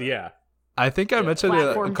locked. Yeah, I think I mentioned it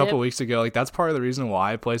a couple dip. weeks ago. Like that's part of the reason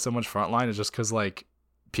why I play so much Frontline is just because like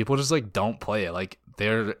people just like don't play it. Like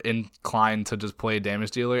they're inclined to just play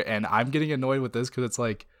damage dealer, and I'm getting annoyed with this because it's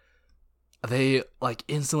like. They like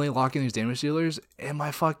instantly lock in these damage dealers, and my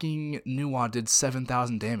fucking Nuwa did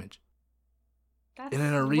 7,000 damage. That's in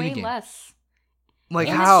an arena way game. less. Like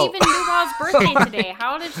And how? it's even Nuwa's birthday today.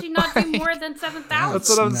 How did she not do more than 7,000? That's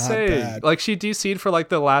what I'm Not saying. bad. Like she DC'd for like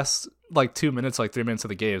the last like 2 minutes, like 3 minutes of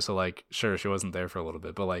the game. So like, sure, she wasn't there for a little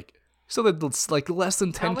bit, but like, still did like less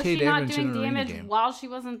than How was 10k she not damage in doing an arena damage game. while she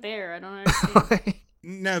wasn't there? I don't understand.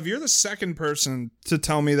 Now, if you're the second person to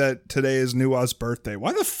tell me that today is Nuwa's birthday,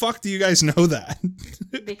 why the fuck do you guys know that?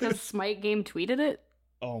 Because Smite Game tweeted it?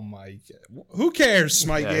 Oh my god. Who cares,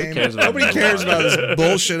 Smite Yeah, who Game? cares about Nobody Nuwa? cares about this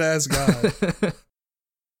bullshit ass guy.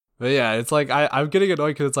 But yeah, it's like I'm getting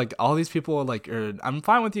annoyed because it's like all these people are like, I'm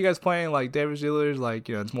fine with you guys playing like damage dealers, like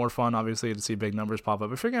it's more fun obviously to see big numbers pop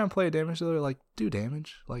up. If you're gonna play a damage dealer, like do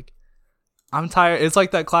damage. Like I'm tired. It's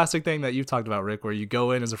like that classic thing that you've talked about, Rick, where you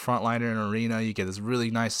go in as a frontliner in an arena, you get this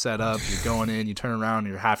really nice setup, you're going in, you turn around,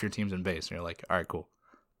 and half your team's in base, and you're like, all right, cool.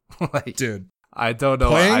 Like, Dude, I don't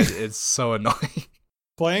know. It's so annoying.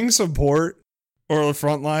 playing support or the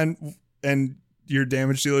front line and your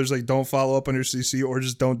damage dealers like don't follow up on your CC or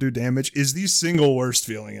just don't do damage is the single worst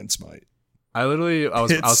feeling in Smite. I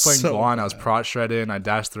was It's playing so Guan, I was bad. prot shredded, I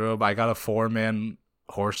dashed through him, I got a 4-man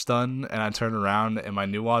horse stun, and I turned around, and my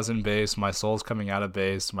Nuwa's in base, my soul's coming out of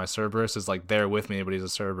base, my Cerberus is like there with me, but he's a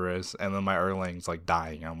Cerberus, and then my Erling's like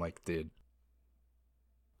dying. I'm like, dude,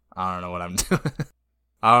 I don't know what I'm doing.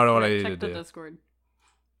 I don't know what I need Check to the do. Discord.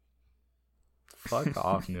 Fuck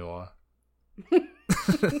off, Nuwa.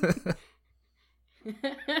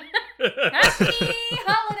 Happy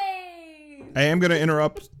holidays! I am going to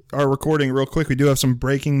interrupt our recording real quick. We do have some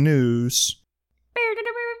breaking news.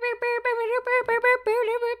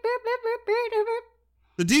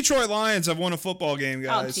 The Detroit Lions have won a football game,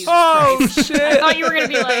 guys. Jesus Oh Christ. shit! I thought you were gonna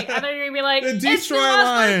be like, The it's Detroit Noah's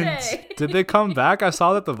Lions. birthday. Did they come back? I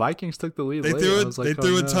saw that the Vikings took the lead. They late. threw I it. was like, They oh,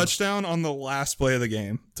 threw a no. touchdown on the last play of the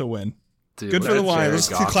game to win. Dude, Good for the that's Lions.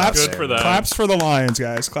 Jared Goff Claps. out Good there, for man. them. Claps for the Lions,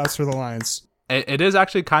 guys. Claps for the Lions. It is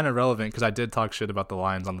actually kind of relevant because I did talk shit about the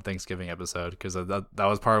Lions on the Thanksgiving episode because that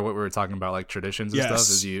was part of what we were talking about, like traditions and Yes. stuff.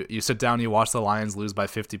 Is you sit down, you watch the Lions lose by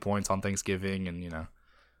 50 points on Thanksgiving, and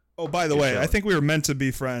Oh, by the Good way, show. I think we were meant to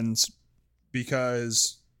be friends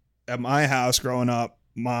because at my house growing up,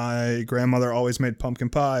 my grandmother always made pumpkin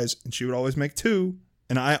pies, and she would always make two.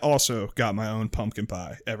 And I also got my own pumpkin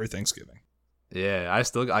pie every Thanksgiving. yeah, I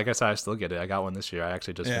still get it. I got one this year. I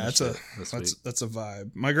actually just Yeah, finished it this week. that's a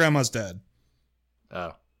vibe. My grandma's dead,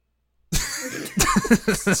 Oh.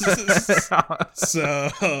 so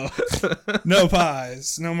no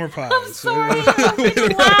pies, no more pies. I'm sorry, I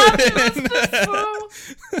fucking laughed.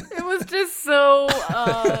 It was just so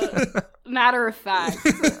matter of fact.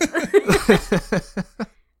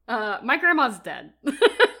 My grandma's dead.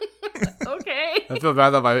 Okay. I feel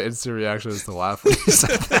bad that my instant reaction is to laugh when you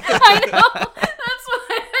said that. I know. That's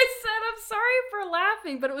why I said I'm sorry for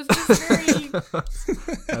laughing, but it was just very.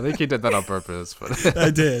 I think he did that on purpose, but I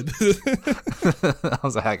did. I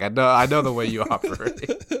was like, I know the way you operate.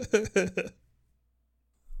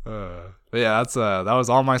 But yeah, that was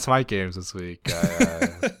all my Smite games this week.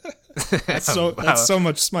 That's so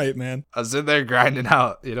much smite, man. I was in there grinding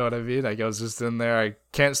out, you know what I mean? Like I was just in there. I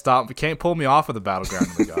can't pull me off of the battleground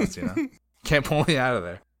of the gods, you know? Can't pull me out of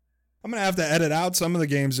there. I'm going to have to edit out some of the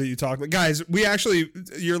games that you talk about. Guys,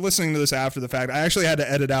 you're listening to this after the fact. I actually had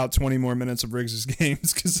to edit out 20 more minutes of Riggs'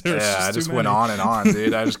 games because I just went on and on,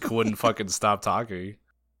 dude. I just couldn't fucking stop talking.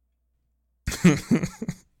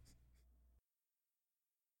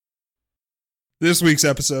 This week's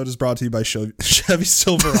episode is brought to you by Chevy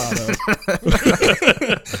Silverado.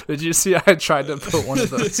 Did you see I tried to put one of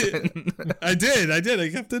those in? I did. I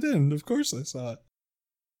kept it in. Of course I saw it.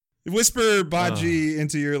 Whisper Baji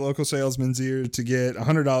into your local salesman's ear to get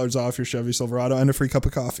 $100 off your Chevy Silverado and a free cup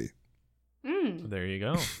of coffee. There you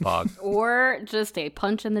go. Or just a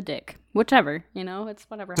punch in the dick. Whichever, it's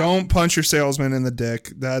whatever. Don't punch your salesman in the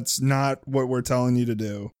dick. That's not what we're telling you to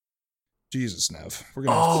do. Jesus, Nev.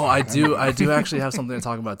 I do actually have something to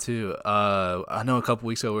talk about too. I know a couple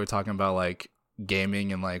weeks ago we were talking about like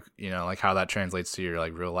gaming and like like how that translates to your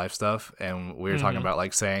like real life stuff, and we were talking about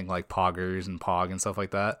like saying like poggers and pog and stuff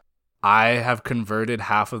like that. I have converted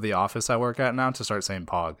half of the office I work at now to start saying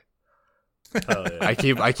pog. Hell yeah.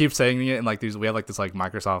 I keep saying it, and like we have like this like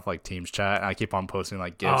Microsoft like Teams chat, and I keep on posting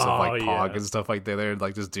like gifs of like pog and stuff like that. They're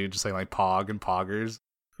like this dude just saying like pog and poggers.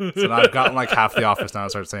 So now I've gotten like half the office now to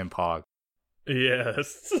start saying pog.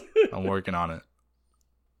 Yes. I'm working on it.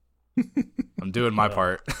 I'm doing my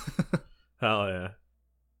part. Hell yeah.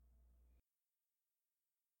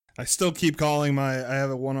 I still keep calling I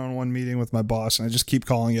have a one-on-one meeting with my boss, and I just keep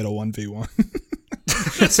calling it a 1v1.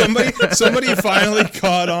 Somebody finally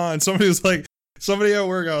caught on. Somebody at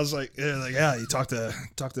work, I was like, yeah, you talked to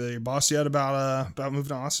your boss yet about moving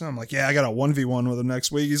to Austin? I'm like, yeah, I got a 1v1 with him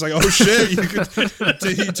next week. He's like, oh shit, you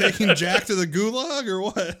taking Jack to the gulag or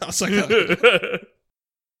what? I was like,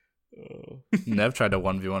 Nev tried to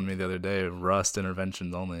 1v1 me the other day. Rust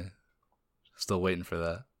interventions only. Still waiting for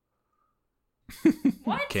that.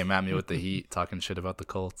 What? Came at me with the heat, talking shit about the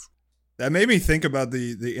Colts. That made me think about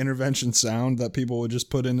the intervention sound that people would just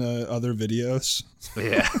put into other videos.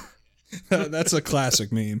 Yeah. That's a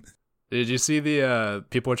classic meme. Did you see the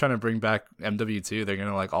people are trying to bring back MW2? They're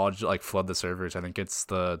gonna like all like flood the servers. I think it's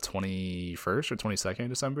the 21st or 22nd of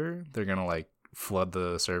December. They're gonna like flood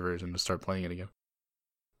the servers and just start playing it again.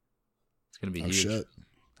 It's gonna be huge. Shit.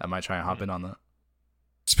 I might try and hop in on that.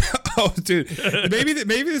 Oh, dude, maybe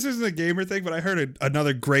this isn't a gamer thing, but I heard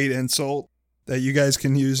another great insult that you guys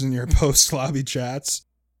can use in your post lobby chats.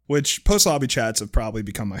 Which post lobby chats have probably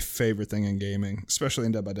become my favorite thing in gaming, especially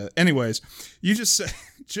in Dead by Dead. Anyways, you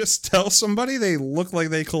just tell somebody they look like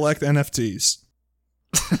they collect NFTs.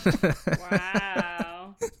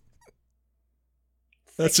 Wow.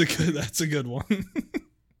 That's a good one.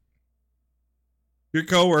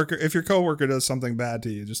 If your coworker does something bad to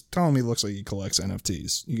you, just tell him he looks like he collects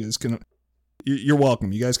NFTs. You guys you're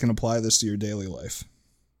welcome. You guys can apply this to your daily life.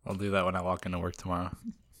 I'll do that when I walk into work tomorrow.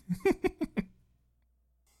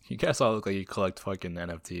 You guys all look like you collect fucking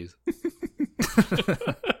NFTs.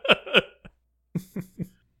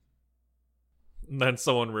 And then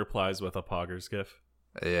someone replies with a Poggers gif.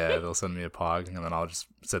 Yeah, they'll send me a pog, and then I'll just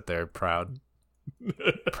sit there proud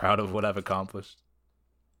of what I've accomplished.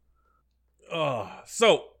 Oh,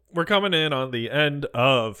 so we're coming in on the end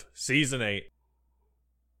of season 8.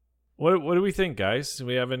 What do we think, guys? Do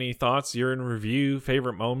we have any thoughts? Year in review,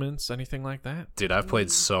 favorite moments, anything like that? Dude, I've played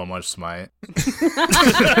so much Smite.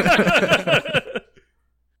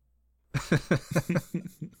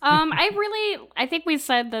 I think we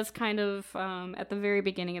said this kind of at the very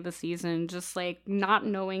beginning of the season, just like not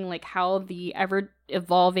knowing like how the ever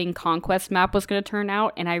evolving conquest map was going to turn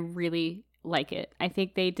out, and I really like it. I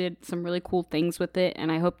think they did some really cool things with it,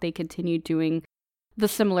 and I hope they continue doing the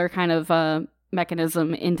similar kind of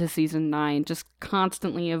mechanism into season 9, just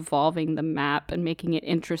constantly evolving the map and making it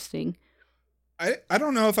interesting. I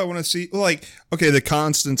don't know if I want to see, like, okay, the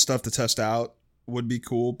constant stuff to test out would be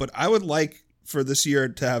cool, but I would like for this year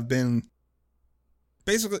to have been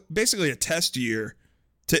basically a test year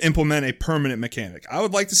to implement a permanent mechanic. I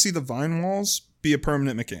would like to see the vine walls be a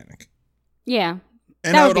permanent mechanic. Yeah.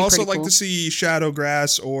 And I would also like to see Shadow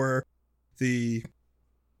Grass or the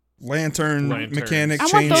lantern mechanic I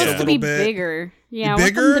change want those a to little be bit. Bigger. Yeah,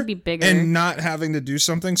 bigger, I want them to be bigger. And not having to do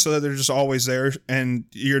something so that they're just always there and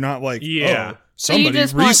you're not like, Yeah. oh, somebody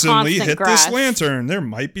just want recently constant hit grass. this lantern. There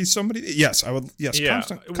might be somebody. Yes, I would. Yes, Yeah,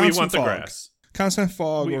 constant we want the fog. grass. Constant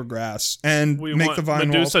fog or grass. And We make want the vine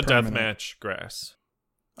walls Medusa permanent. Deathmatch grass.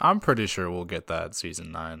 I'm pretty sure we'll get that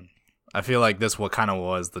season 9. I feel like this what kind of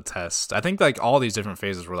was the test. I think like all these different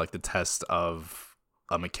phases were like the test of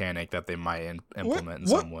a mechanic that they might implement in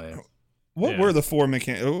some way. What Yeah. were the 4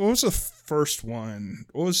 mechanics? What was the first one?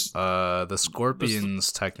 What was The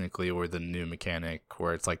scorpions technically were the new mechanic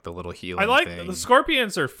where it's like the little healing I like thing. the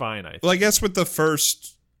scorpions are fine. I think. well, I guess with the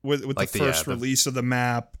first Like the first release of the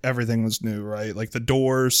map, everything was new, right? Like the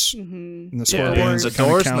doors Mm-hmm. and the Yeah, scorpions. the kinda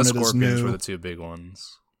doors and the counted as scorpions new. were the two big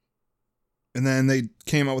ones. And then they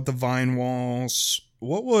came out with the vine walls.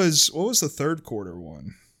 What was the third quarter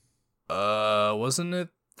one? Wasn't it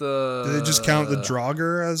the? Did they just count the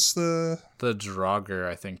Draugr as the? The Draugr,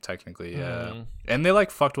 I think technically, yeah. Mhm. And they like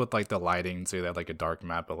fucked with like the lighting too. They had like a dark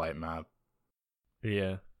map, a light map.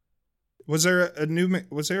 Yeah. Was there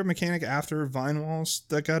a mechanic after vine walls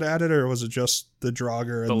that got added, or was it just the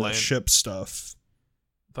Draugr and The the land- ship stuff?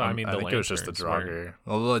 I mean, I the think it was just the lanterns Draugr.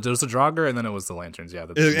 Well, it was the Draugr, and then it was the lanterns. Yeah, And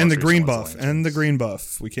most the recent green one's buff. lanterns. And the green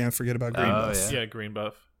buff. We can't forget about green Oh, buff. Yeah, green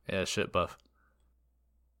buff. Yeah, shit buff.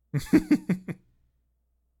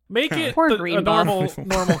 Make it Poor a green buff.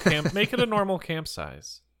 normal camp. Make it a normal camp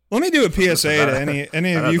size. Let me do a PSA to any That of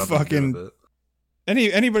has you nothing to do fucking with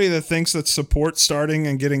it. anybody that thinks that support starting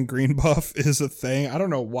and getting green buff is a thing. I don't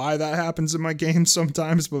know why that happens in my game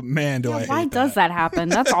sometimes, but man, do I hate Why does that happen?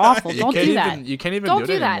 That's awful. You Don't can't do even, that. You can't even Don't do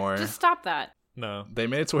it do that. anymore. Just stop that. No. They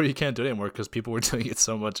made it to where you can't do it anymore because people were doing it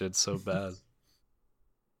so much. It's so bad.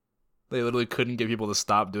 They literally couldn't get people to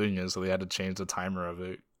stop doing it, so they had to change the timer of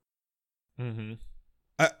it. Mm-hmm.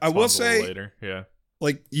 I will say, later. Yeah.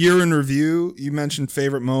 like, year in review, you mentioned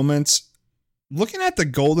favorite moments. Looking at the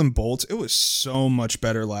Golden Bolts, it was so much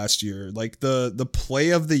better last year. Like the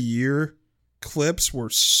play of the year clips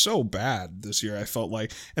were so bad this year, I felt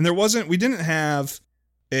like. And there wasn't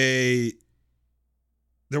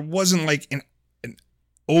like an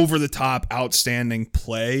over the top outstanding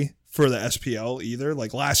play for the SPL either.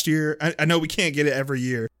 Like last year, I know we can't get it every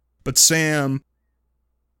year, but Sam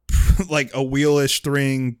like a wheelish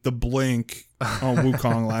thing, the blink on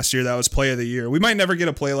Wukong last year, that was play of the year. We might never get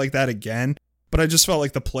a play like that again, but I just felt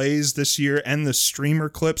like the plays this year and the streamer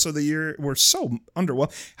clips of the year were so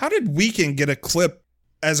underwhelming. How did Weekend get a clip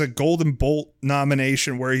as a Golden Bolt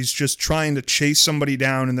nomination where he's just trying to chase somebody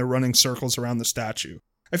down and they're running circles around the statue?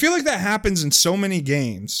 I feel like that happens in so many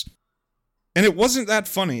games. And it wasn't that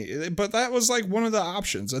funny, but that was like one of the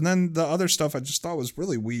options. And then the other stuff I just thought was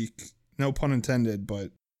really weak. No pun intended,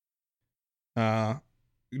 but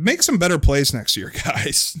make some better plays next year,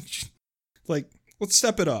 guys. Like, let's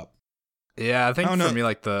step it up. Yeah, I think I don't for know. me,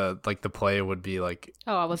 like the play would be like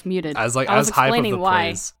Oh, I was muted. as like I was as hype of explaining the why.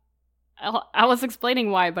 plays. I was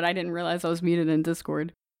explaining why, but I didn't realize I was muted in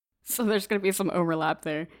Discord. So there's going to be some overlap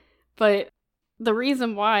there. But the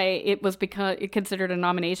reason why it was because it considered a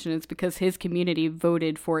nomination is because his community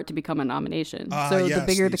voted for it to become a nomination. So the Yes,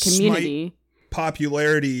 bigger the Smite community,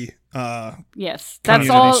 Popularity, yes, community that's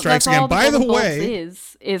all. strikes That's all again. By the Golden Bolts way,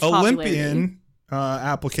 is popularity. Olympian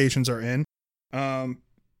applications are in.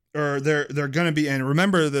 Or they're going to be in.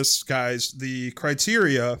 Remember this, guys. The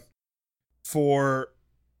criteria for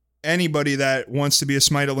anybody that wants to be a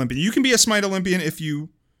Smite Olympian. You can be a Smite Olympian if you,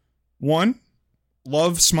 one,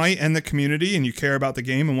 love Smite and the community and you care about the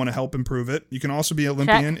game and want to help improve it. You can also be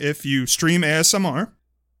Olympian if you stream ASMR.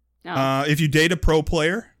 Oh. If you date a pro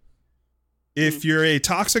player. If you're a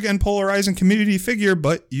toxic and polarizing community figure,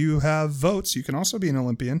 but you have votes, you can also be an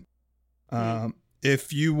Olympian.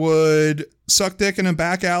 If you would suck dick in a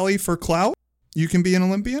back alley for clout, you can be an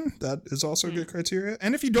Olympian. That is also a good criteria.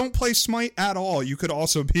 And if you don't play Smite at all, you could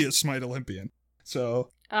also be a Smite Olympian. So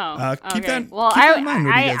keep okay. that. Well, keep that in mind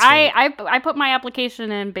when you guys vote. I put my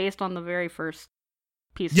application in based on the very first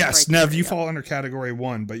piece. Yes, of Nev, criteria. you fall under category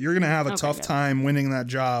 1, but you're gonna have a Okay, tough good. time winning that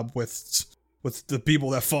job with the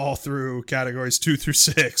people that fall through categories 2 through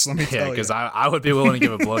 6. Let me Yeah, tell you. because I would be willing to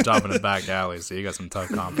give a blowjob in a back alley, so you got some tough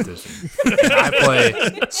competition. And I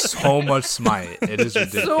play so much Smite. It is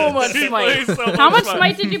ridiculous. So much He Smite. plays so much How much Smite.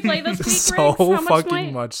 Smite did you play this week, So Riggs? How much fucking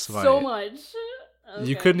Smite? much Smite. So much.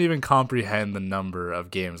 You Okay. couldn't even comprehend the number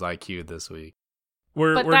of games I queued this week.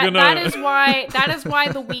 We're But gonna. that is why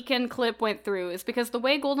the weekend clip went through, is because the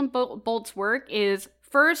way Golden Bolts work is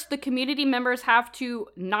first the community members have to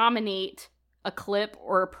nominate a clip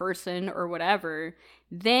or a person or whatever.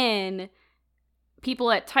 Then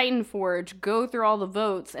people at Titan Forge go through all the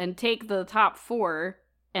votes and take the top 4,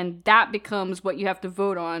 and that becomes what you have to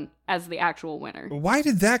vote on as the actual winner. Why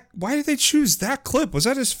did they choose that clip? Was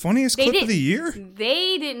that his funniest clip of the year?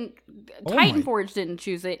 They didn't. Oh Titan my- Forge didn't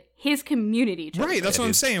choose it. His community chose Right, it. that's Yeah, what I'm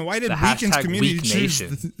dude. saying. Why did The Weekend's hashtag community Weak choose?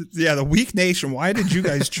 Nation. The Weak Nation. Why did you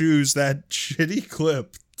guys choose that shitty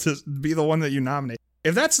clip to be the one that you nominate?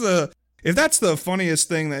 If that's the funniest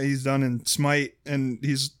thing that he's done in Smite, and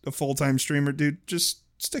he's a full-time streamer, dude, just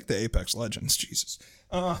stick to Apex Legends, Jesus.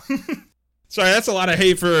 Sorry, that's a lot of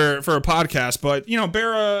hate for a podcast, but you know,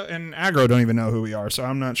 Bera and Aggro don't even know who we are, so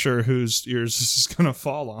I'm not sure whose ears this is gonna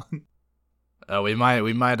fall on. We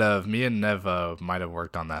might have. Me and Nev might have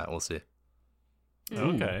worked on that. We'll see.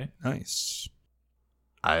 Okay. Nice.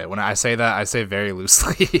 When I say that, I say very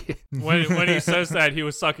loosely. When he says that, he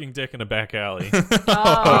was sucking dick in a back alley.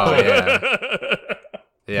 Oh yeah,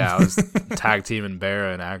 yeah. I was tag teaming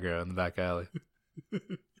Bera and Aggro in the back alley.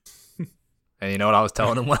 And you know what I was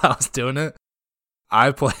telling him when I was doing it?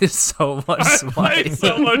 I played so much Smite.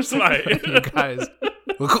 You guys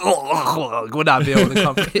would not be able to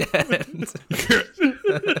comprehend.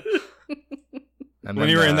 And when then,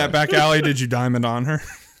 you were in that back alley, did you diamond on her?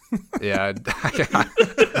 Yeah,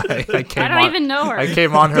 I came I don't even know her. I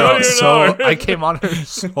came on Don't her even so know her. I came on her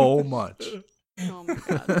so much. Oh my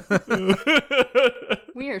god.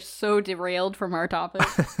 We are so derailed from our topic.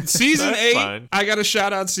 Season That's 8, fine. I gotta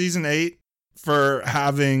shout out Season 8 for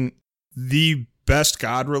having the best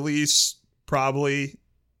God release, probably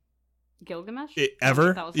Gilgamesh?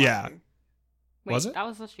 ever. That was last Yeah. year. Wait, Was it? That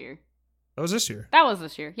was this year. That was this year. That was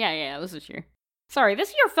this year. Yeah, it was this year. Sorry, this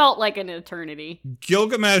year felt like an eternity.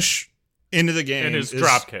 Gilgamesh into the game And his is-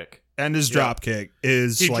 dropkick. and his Yeah. dropkick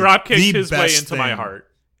is He like dropkicked the his way best into my thing. heart.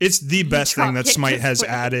 It's the best thing that dropkicked Smite his has way.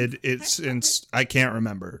 added. It's since I can't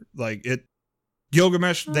remember. Like it,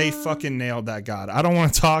 Gilgamesh, they Uh. fucking nailed that god. I don't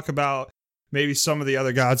want to talk about maybe some of the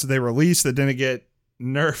other gods that they released that didn't get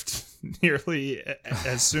nerfed nearly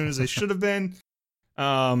as soon as they should have been.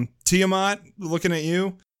 Tiamat, looking at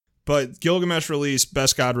you, but Gilgamesh released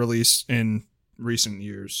best god release in recent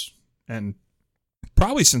years, and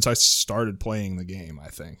probably since I started playing the game. I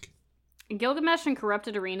think. Gilgamesh and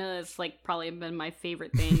Corrupted Arena is like probably been my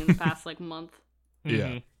favorite thing in the past like month. Yeah.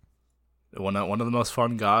 Mhm. One of the most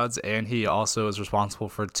fun gods, and he also is responsible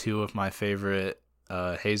for 2 of my favorite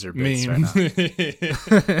Hazer bits right now.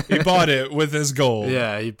 He bought it with his gold.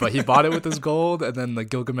 Yeah, but he bought it with his gold, and then the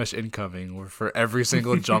Gilgamesh incoming were for every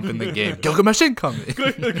single jump in the game. Gilgamesh incoming.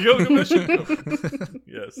 Gilgamesh.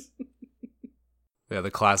 Yes. Yeah,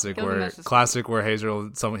 the classic Gilgamesh is where Hazer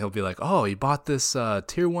he'll be like, "Oh, he bought this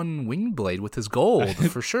tier 1 wing blade with his gold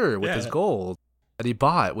for sure, with his Yeah. gold that he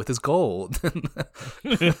bought with his gold."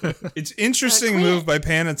 It's interesting Quit. move by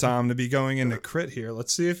Panatom to be going into crit here.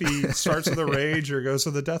 Let's see if he starts with a rage or goes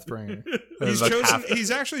with a Deathbringer. He's Like chosen. half-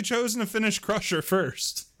 He's actually chosen to finish Crusher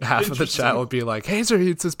first. Half of the chat will be like, "Hazer,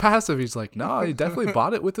 it's his passive." He's like, "No, he definitely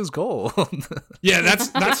bought it with his gold." Yeah, that's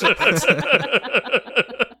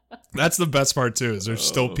that's the best part too. Is there's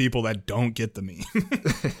still people that don't get the meme.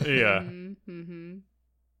 Yeah. Mm-hmm.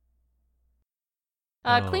 Oh.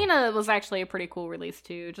 Kleena was actually a pretty cool release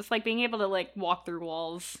too. Just like being able to like walk through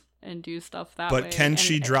walls and do stuff that way. But can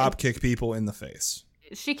she And- drop kick people in the face?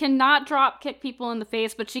 She cannot drop kick people in the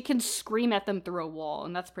face, but she can scream at them through a wall,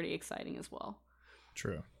 and that's pretty exciting as well.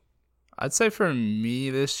 True. I'd say for me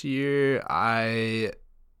this year,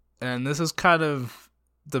 and this is kind of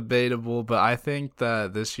debatable, but I think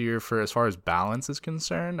that this year, for as far as balance is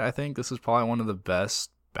concerned, I think this is probably one of the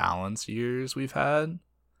best balance years we've had.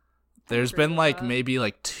 There's agree been with like that. maybe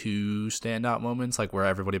like 2 standout moments, like where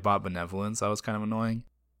everybody bought Benevolence. That was kind of annoying.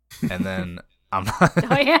 And then I'm not.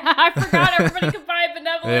 Oh yeah, I forgot everybody could buy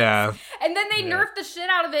Benevolence. Yeah, And then they nerfed the shit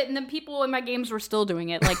out of it, and then people in my games were still doing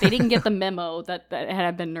it. Like, they didn't get the memo that it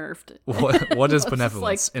had been nerfed. what is It's just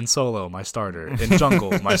Benevolence? like- In solo, my starter. In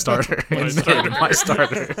jungle, my starter. In mid, starter. my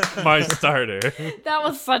starter. My starter. That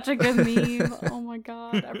was such a good meme. Oh my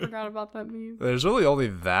god, I forgot about that meme. There's really only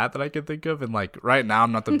that I can think of, and like right now,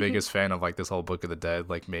 I'm not the biggest fan of like this whole Book of the Dead,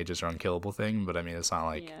 like mages are unkillable thing. But I mean, it's not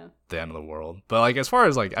like Yeah. the end of the world. But like as far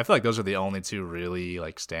as like, I feel like those are the only 2 really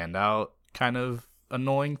like standout kind of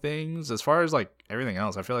annoying things. As far as like everything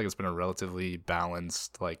else, I feel like it's been a relatively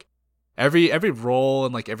balanced. Like every role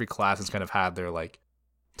and like every class has kind of had their like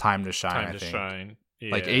time to shine. Time I to think. shine.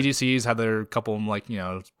 Yeah. Like ADCs had their couple like, you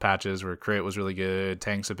know, patches where crit was really good.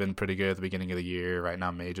 Tanks have been pretty good at the beginning of the year. Right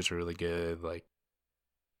now mages are really good. Like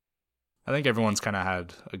I think everyone's kind of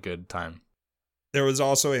had a good time. There was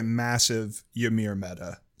also a massive Ymir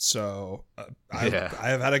meta, so I Yeah.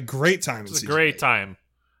 have had a great time. in It's a season great 8. time.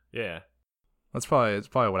 Yeah. It's probably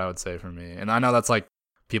what I would say for me. And I know that's like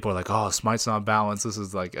people are like, "Oh, Smite's not balanced." This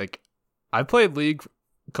is like I played League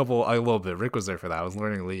a little bit. Rick was there for that. I was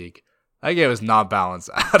learning League. That game was not balanced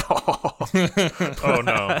at all. Oh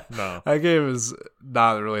no, no. That game is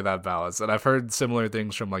not really that balanced. And I've heard similar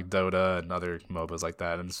things from like Dota and other MOBAs like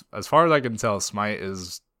that. And as far as I can tell, Smite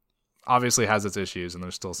is obviously has its issues, and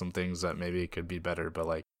there's still some things that maybe could be better. But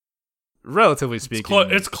like relatively speaking,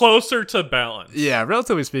 It's closer to balance. yeah,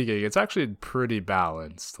 relatively speaking, it's actually pretty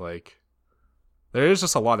balanced. Like There is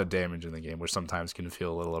just a lot of damage in the game, which sometimes can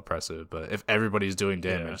feel a little oppressive. But if everybody's doing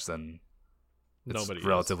damage, then it's Nobody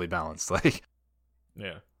relatively balanced. Like,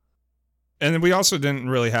 Yeah. And then we also didn't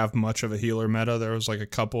really have much of a healer meta. There was like a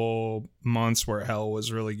couple months where Hell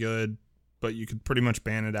was really good, but you could pretty much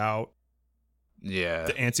ban it out. yeah,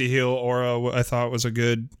 The anti-heal aura, I thought, was a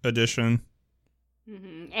good addition.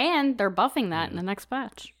 And they're buffing that in the next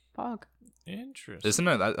patch. Fog. Interesting. isn't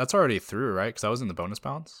it? That's already through, right? Because that was in the bonus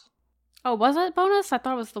bounce. Oh, was it bonus? I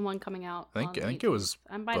thought it was the one coming out. I think it was.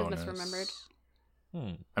 I might have bonus.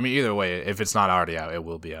 misremembered. I mean, either way, if it's not already out, it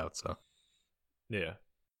will be out. So Yeah.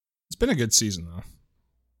 It's been a good season, though.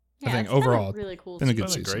 Yeah, think it's been a overall, really cool. been a season. good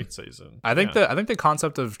It's been a season. great season. I think Yeah. the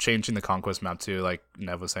concept of changing the conquest map too, like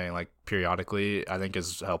Nev was saying, like periodically, I think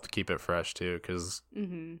has helped keep it fresh too, because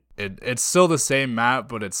it's still the same map,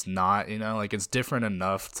 but it's not. You know, like it's different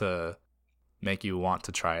enough to make you want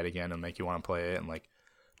to try it again and make you want to play it, and like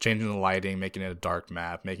changing the lighting, making it a dark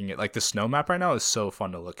map, making it like the snow map right now is so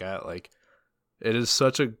fun to look at. Like it is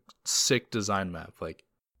such a sick design map. Like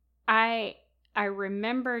I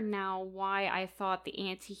remember now why I thought the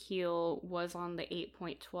anti-heal was on the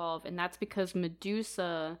 8.12, and that's because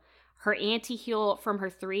Medusa, her anti-heal from her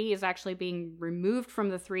 3 is actually being removed from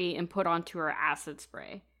the 3 and put onto her acid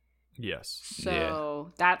spray. Yes.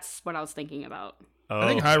 So that's what I was thinking about. I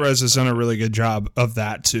think Hi-Rez has done a really good job of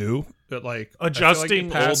that, too. But like Adjusting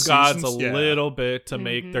the past old gods seasons, a little bit to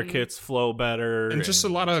make their Mhm. kits flow better. And just a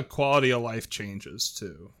lot of quality of life changes,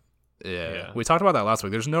 too. yeah, Yeah. we talked about that last week.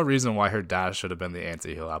 There's no reason why her dash should have been the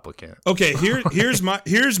anti-heal applicant. Okay, here's my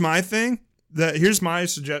thing. Here's my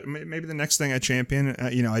maybe the next thing I champion.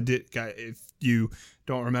 If you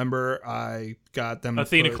don't remember, I got them to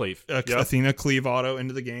Athena put Cleave. a- Yep. Athena Cleave auto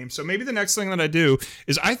into the game. So maybe the next thing that I do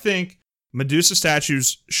is I think Medusa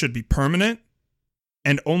statues should be permanent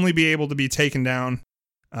and only be able to be taken down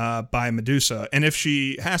by Medusa. And if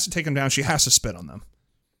she has to take them down, she has to spit on them.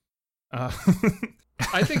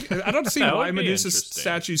 I don't see That why would be Medusa interesting.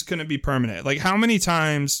 statues couldn't be permanent. Like, how many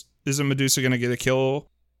times is a Medusa going to get a kill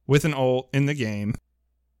with an ult in the game?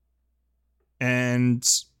 And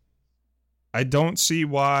I don't see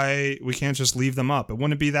why we can't just leave them up. It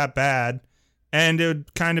wouldn't be that bad, and it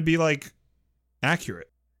would kind of be like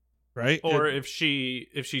accurate, right? Or if she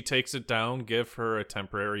takes it down, give her a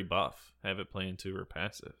temporary buff. Have it play into her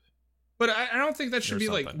passive. But I don't think that should Or be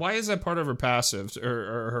like. something. Why is that part of her passive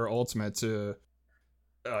or her ultimate to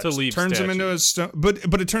leave turns him into a stone? But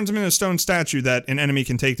it turns him into a stone statue that an enemy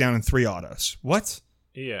can take down in 3 autos. What?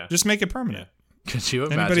 Yeah. Just make it permanent. Could you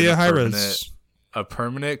imagine Anybody at a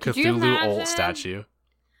permanent Could you Cthulhu imagine? ult statue?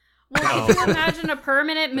 Well, can you imagine a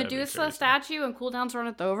permanent That'd be Medusa crazy. statue and cooldowns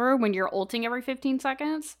runneth over when you're ulting every 15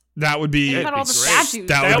 seconds? That would be. Think It'd about be all the great. statues.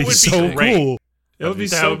 That would be so great. cool. It would be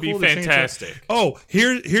That so would be cool to change that. fantastic. Oh,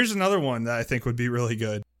 here's another one that I think would be really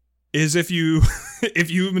good. Is if you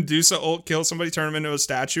Medusa ult kill somebody, turn them into a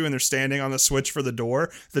statue, and they're standing on the switch for the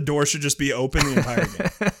door should just be open the entire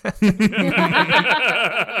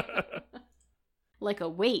game. Like a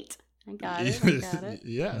weight. I got it. I got it.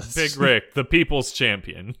 Yes. Big Rick, the people's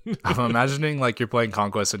champion. I'm imagining like you're playing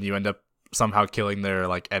Conquest and you end up somehow killing their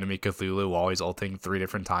like enemy Cthulhu while he's ulting 3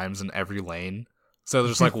 different times in every lane. So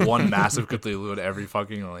there's like one massive Cthulhu in every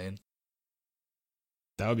fucking lane.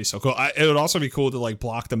 That would be so cool. It would also be cool to like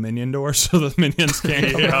block the minion door so the minions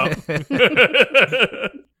can't come out.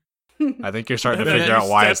 I think you're starting to And then figure you out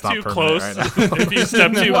why step it's not too permanent close. right now. If you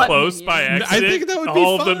step too What close by minions? accident, I think that would be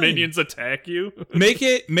all of the fine. minions attack you. Make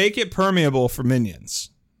it permeable for minions,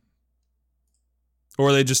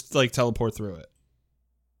 or they just like teleport through it.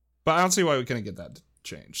 But I don't see why we couldn't get that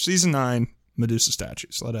changed. Season 9, Medusa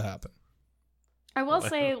statues. Let it happen. I will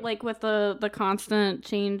say, like, with the constant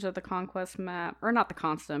change of the conquest map, or not the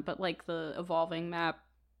constant, but like the evolving map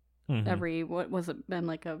every, what was it been,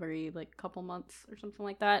 like every like couple months or something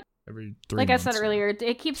like that. Every 3 Like months. I said earlier,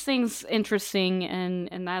 it keeps things interesting,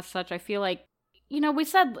 and as such, I feel like, we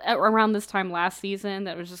said around this time last season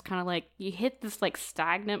that it was just kind of like you hit this like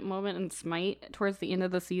stagnant moment in Smite towards the end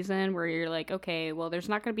of the season where you're like, okay, well, there's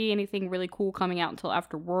not going to be anything really cool coming out until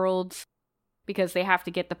after Worlds because they have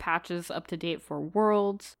to get the patches up to date for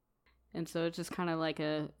Worlds, and so it's just kind of like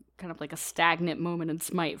a stagnant moment in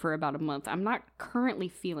Smite for about a month. I'm not currently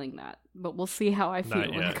feeling that, but we'll see how I feel Not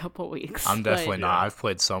in a yet. couple weeks. I'm definitely But- not. I've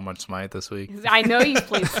played so much Smite this week. I know you've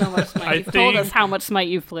played so much Smite. You've told us how much Smite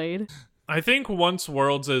you've played. I think once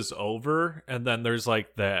Worlds is over, and then there's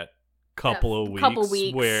like that couple of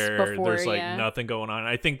weeks where before, there's like yeah. nothing going on.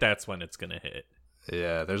 I think that's when it's gonna hit.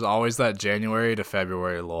 Yeah, there's always that January to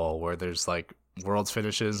February lull where there's like Worlds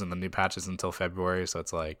finishes and the new patches until February. So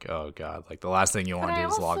it's like, oh god, like the last thing you want But to I do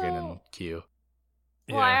is log in also- and queue.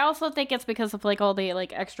 Well, I also think it's because of like all the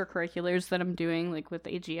like extracurriculars that I'm doing, like with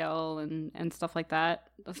AGL and stuff like that.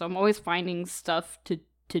 So I'm always finding stuff to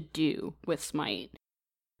do with Smite.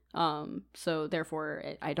 So therefore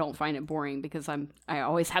I don't find it boring because I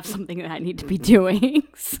always have something that I need to be doing.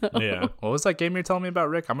 So. Yeah. What was that game you're telling me about,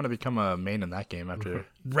 Rick? I'm gonna become a main in that game after.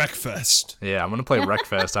 Wreckfest. Yeah, I'm gonna play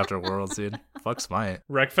Wreckfest after Worlds, dude. Fuck Smite.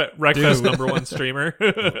 Wreckfest Dude. #1 streamer.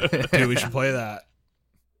 Dude, we should play that.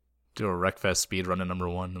 Do a Wreckfest speed run at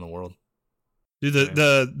 #1 in the world. Dude,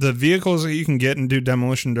 the vehicles that you can get and do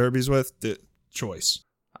demolition derbies with, the choice.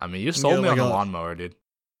 I mean, you sold me like on the a- lawnmower, dude.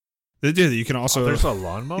 They do. You can also. There's a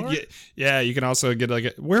lawnmower? Yeah, you can also get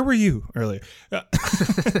like. Where were you earlier?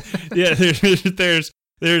 Yeah, there's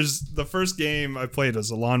the first game I played was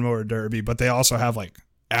a lawnmower derby, but they also have like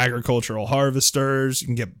agricultural harvesters. You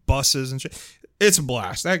can get buses and shit. It's a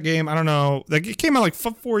blast. That game, I don't know. Like it came out like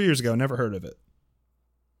 4 years ago. Never heard of it.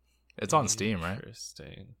 It's on Steam, right?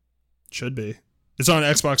 Interesting. Should be. It's on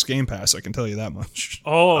Xbox Game Pass. I can tell you that much.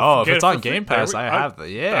 Oh, if get it's it on for free. Game Pass, I have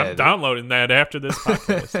the I'm downloading that after this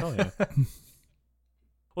podcast. Hell yeah.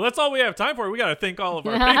 Well, that's all we have time for. We got to thank all of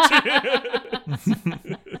our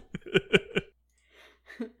patrons.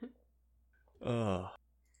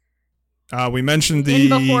 We mentioned In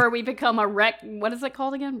the before we become a what is it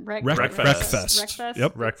called again? Wreckfest. Wreckfest.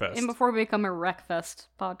 Yep. Wreckfest. And before we become a Wreckfest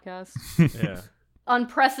podcast. Yeah.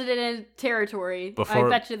 Unprecedented territory. Before- I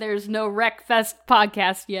bet you there's no Wreckfest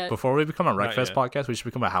podcast yet. Before we become a Not Wreckfest yet. podcast, we should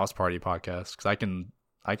become a House Party podcast because I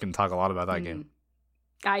can talk a lot about that game.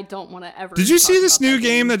 I don't want to ever. Did you talk see this about new that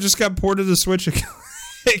game that just got ported to Switch?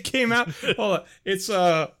 It came out. Hold on. It's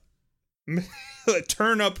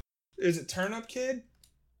Turnip. Is it Turnip Kid?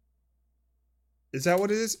 Is that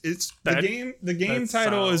what it is? It's the That- game. The game that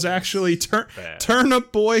title is sounds actually bad.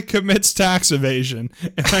 Turnip Boy Commits Tax Evasion,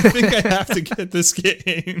 and I think I have to get this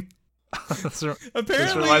game. This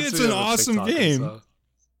Apparently, reminds it's me an of a awesome TikTok I game. saw.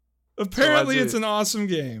 Apparently, reminds it's me- an awesome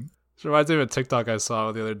game. This reminds me of a TikTok I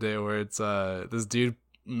saw the other day where it's this dude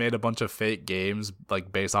made a bunch of fake games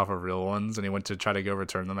like based off of real ones, and he went to try to go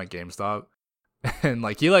return them at GameStop, and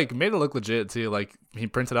like he like made it look legit too. Like he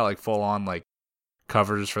printed out like full on like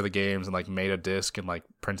covers for the games and like made a disc and like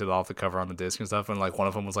printed off the cover on the disc and stuff. And like one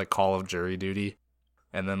of them was like Call of Jury Duty,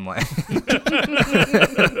 and then like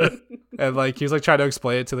and like he was like trying to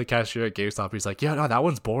explain it to the cashier at GameStop. He's like, "Yeah, no, that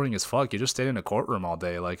one's boring as fuck. You just stayed in a courtroom all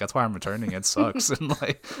day. Like that's why I'm returning. It sucks." And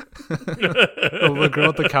like the girl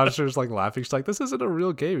at the counter is like laughing. She's like, "This isn't a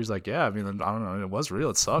real game." He's like, "Yeah, I mean, I don't know. It was real.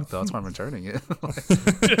 It sucked though. That's why I'm returning it."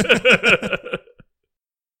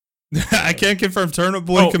 I can't confirm. Turnip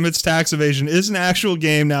Boy Oh. Commits Tax Evasion is an actual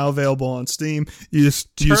game now available on Steam. You just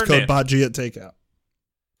use Turn code it. BOTG at takeout.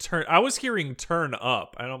 I was hearing turn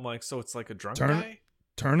up, and I'm like, so it's like a drunk Turn- guy?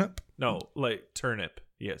 Turnip? No, like turnip.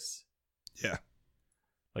 Yes. Yeah.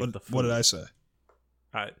 Like What did I say?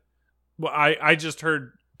 I just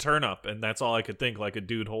heard turn up, and that's all I could think. Like a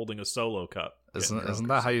dude holding a solo cup. Isn't getting drunk isn't or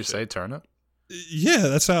that how some you shit. say turnip? Yeah,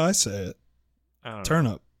 that's how I say it. I don't know.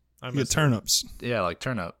 Turnip. I You get missed it. turnips. Yeah, like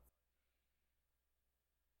turnip.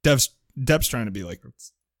 Deb's trying to be like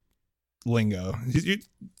lingo. You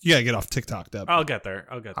gotta get off TikTok, Deb. I'll get there.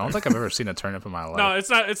 I'll get there. I don't think I've ever seen a turnip in my life. No, it's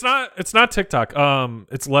not. It's not TikTok.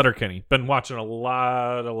 It's Letterkenny. Been watching a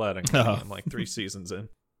lot of Letterkenny. Oh. I'm like 3 seasons in.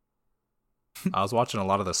 I was watching a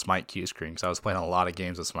lot of the Smite Q screen because I was playing a lot of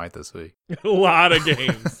games of Smite this week. A lot of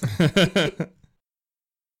games.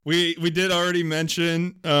 we did already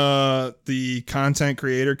mention the Content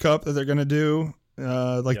Creator Cup that they're gonna do,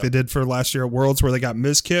 like Yep. they did for last year at Worlds, where they got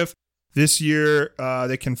Mizkif. This year,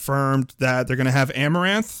 they confirmed that they're gonna have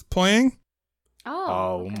Amaranth playing,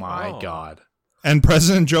 Oh okay. my Oh. god. and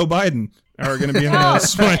President Joe Biden are gonna be in Oh, the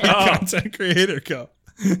Smite oh. Content Creator Cup.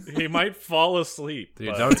 He might fall asleep. Dude,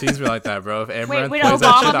 but- don't tease me like that, bro. If Wait, Amaranth would plays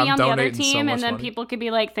that shit, Obama be I'm on the other donating so team, much and then money. people could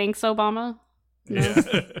be like, "Thanks, Obama." No?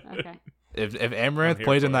 Yeah. Okay. If Amaranth here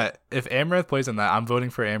plays for in it. that, if Amaranth plays in that, I'm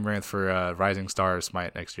voting for Amaranth for Rising Star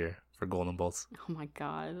Smite next year for Golden Bolts. Oh my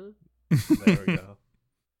god. There we go.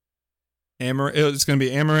 It's going to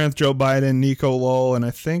be Amaranth, Joe Biden, Nico Lowell, and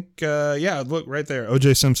I think, look right there,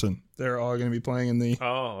 OJ Simpson. They're all going to be playing in the.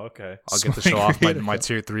 Oh, okay. I'll get to Smite show off Creator my Cup.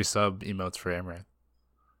 tier 3 sub emotes for Amaranth.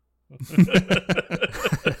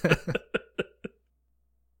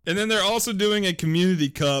 And then they're also doing a Community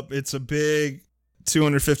Cup. It's a big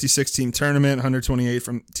 256 team tournament, 128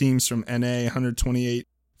 from teams from NA, 128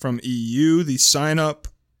 from EU. The sign up,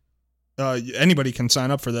 anybody can sign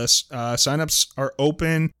up for this. Signups are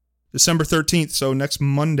open December 13th, so next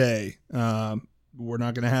Monday. We're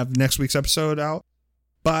not going to have next week's episode out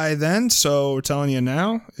by then, so we're telling you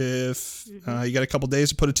now, if you got a couple days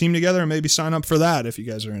to put a team together, and maybe sign up for that if you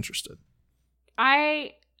guys are interested.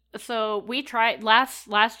 So we tried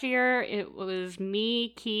last year. It was me,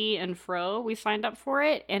 Key, and Fro. We signed up for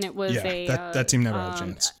it, and it was that team never had a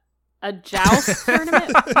chance. A joust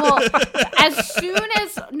tournament. Well, as soon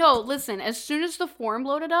as the form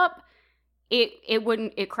loaded up,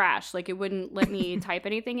 it crashed. Like, it wouldn't let me type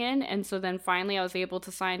anything in, and so then finally I was able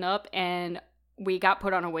to sign up, and we got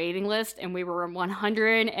put on a waiting list, and we were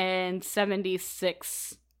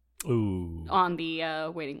 176. Ooh. On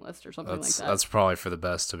the waiting list or something like that. That's probably for the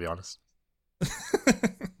best, to be honest.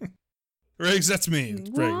 Riggs, that's mean.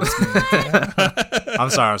 What? Riggs, that's mean. I'm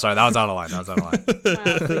sorry. That was out of line.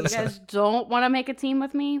 So you guys don't want to make a team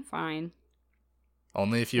with me? Fine.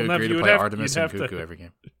 Only if you Well, agree Nev, to you play would have- Artemis you'd and have to- Cuckoo every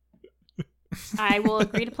game. I will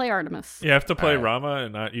agree to play Artemis. You have to play Alright. Rama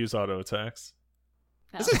and not use auto attacks.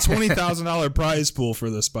 No. There's a $20,000 prize pool for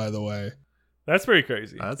this, by the way. That's pretty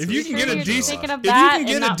crazy. If you can get a you're decent, thinking of if you that can and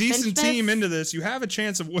get a not decent Finchmas? team into this, you have a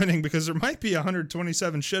chance of winning because there might be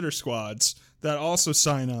 127 shitter squads that also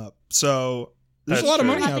sign up. So there's That's a lot of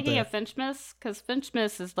true. I'm money not out thinking there. of Finchmas, because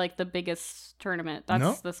Finchmas is like the biggest tournament. That's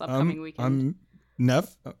No, this upcoming weekend. I'm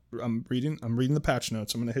Nev. I'm reading the patch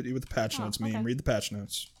notes. I'm gonna hit you with the patch Oh, notes. okay. Read the patch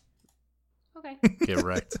notes. Okay. Get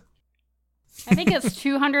wrecked. I think it's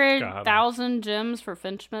 200,000 gems for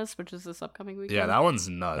Finchmas, which is this upcoming weekend. Yeah, that one's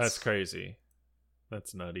nuts. That's crazy.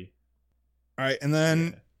 That's nutty. All right, and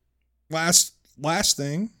then last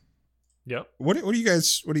thing. Yep. What are you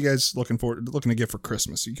guys looking to get for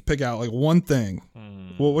Christmas? You can pick out like one thing.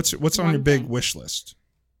 Well, what's on One your big thing. wish list?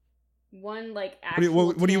 One like What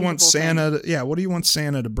do actual. you want tangible Santa? thing. What do you want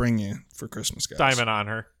Santa to bring you for Christmas, guys? Diamond on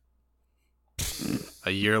her.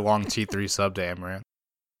 a year-long T3 sub to Amaranth.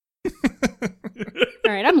 All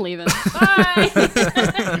right, I'm leaving. Bye.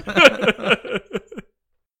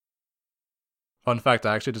 Fun fact,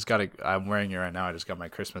 I actually just I'm wearing it right now. I just got my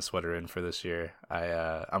Christmas sweater in for this year.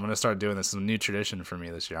 I'm going to start doing this. It's a new tradition for me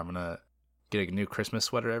this year. I'm going to get a new Christmas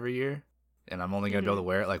sweater every year, and I'm only going to be able to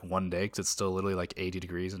wear it like one day because it's still literally like 80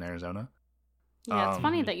 degrees in Arizona. Yeah, it's Um,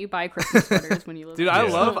 funny that you buy Christmas sweaters when you live. Dude, in I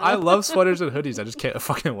Arizona. love sweaters and hoodies. I just can't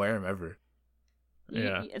fucking wear them ever.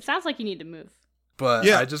 Yeah. It sounds like you need to move. But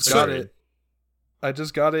Yeah, I just so- got it. And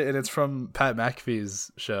it's from Pat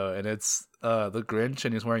McAfee's show, and it's the Grinch,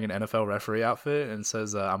 and he's wearing an NFL referee outfit, and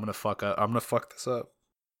says, "I'm gonna fuck this up."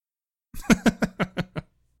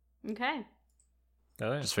 Okay.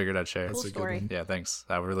 Oh, yeah. Just figured I'd share. Cool That's a good story. one. Yeah, thanks.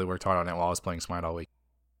 I really worked hard on it while I was playing Smite all week.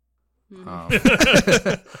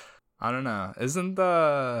 Mhm. I don't know.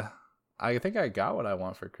 I think I got what I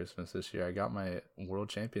want for Christmas this year. I got my World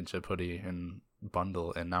Championship hoodie and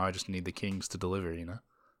bundle, and now I just need the Kings to deliver. You know,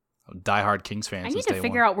 I'm a diehard Kings fan. I since need to day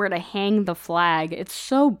figure one. out where to hang the flag. It's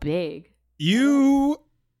so big. You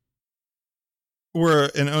were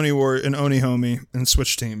an Oni homie and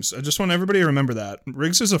switch teams. I just want everybody to remember that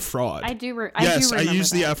Riggs is a fraud. I do. Yes, I remember use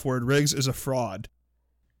the that. F word. Riggs is a fraud.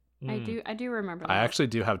 I do remember that. I actually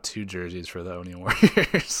do have 2 jerseys for the Oni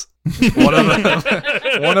Warriors. one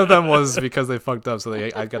of them was because they fucked up, so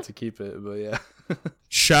I got to keep it. But yeah,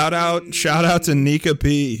 Shout out to Nika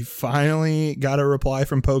P. He finally got a reply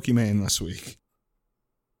from Pokimane this week.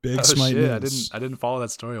 Big Smite shit! news. I didn't follow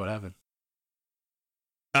that story. What happened?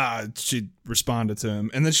 She responded to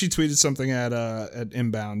him, and then she tweeted something at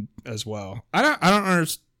Inbound as well. I don't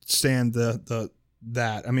understand that.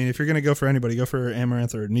 I mean, if you're gonna go for anybody, go for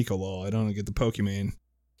Amaranth or Nicolol. I don't get the Pokimane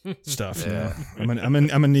stuff. You know? Yeah.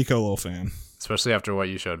 I'm a Nicolol fan. Especially after what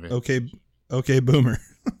you showed me. Okay, boomer.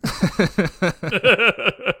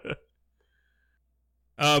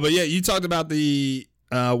 But yeah, you talked about the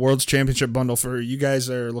World's Championship bundle. For you guys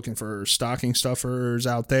that are looking for stocking stuffers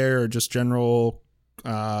out there, or just general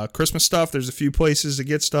Christmas stuff. There's a few places to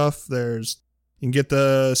get stuff. You can get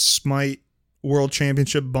the Smite World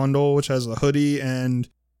Championship bundle, which has a hoodie and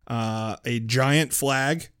a giant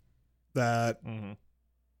flag that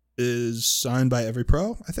is signed by every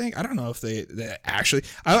pro. I think. I don't know if they actually.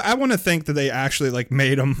 I want to think that they actually like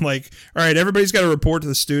made them like, all right, everybody's got to report to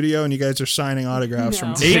the studio, and you guys are signing autographs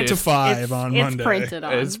No. from 8 to It's- 5 on it's Monday. printed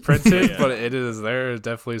on. It's printed, Yeah. but it is. There is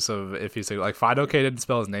definitely some iffy things. Like Fidoke didn't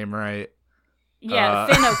spell his name right. Yeah,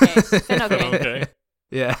 Finn okay. Finn okay. Okay.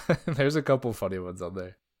 Yeah, there's a couple funny ones on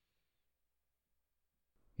there.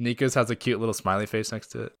 Nika's has a cute little smiley face next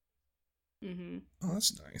to it. Mm-hmm. Oh,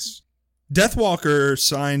 that's nice. Deathwalker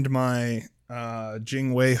signed my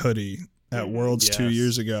Jing Wei hoodie at Mhm. Worlds 2 Yes.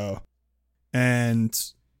 years ago, and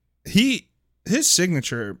his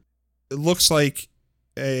signature, it looks like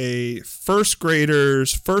a first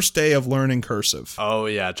grader's first day of learning cursive. Oh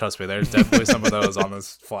yeah, trust me. There's definitely some of those on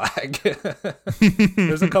this flag.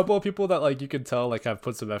 There's a couple of people that like you can tell like have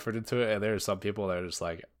put some effort into it, and there's some people that are just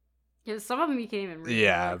like, Yeah, some of them you can't even read.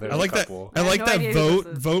 Yeah, I there's like a that. couple. I like no that. idea who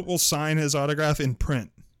this is. Vote will sign his autograph in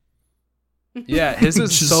print. Yeah, his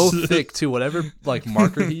is Just- so thick too. Whatever like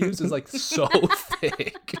marker he uses is like so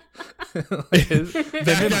thick. Like,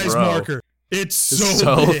 That guy's marker. It's so,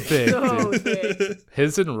 so big. thick. So dude. thick.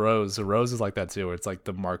 His and Rose. The Rose is like that too. Where it's like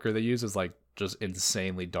the marker they use is like just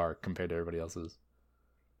insanely dark compared to everybody else's.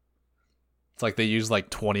 It's like they use like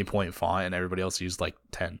 20-point font and everybody else used like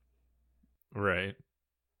 10. Right.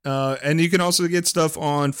 And you can also get stuff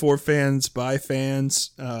on For Fans by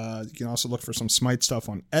Fans. You can also look for some Smite stuff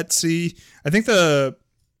on Etsy. I think the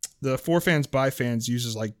For Fans by Fans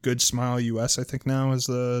uses like Good Smile US. I think now is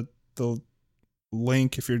the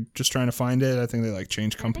link if you're just trying to find it. I think they like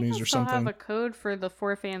change companies I think or I still something. have a code for the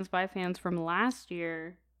For Fans by Fans from last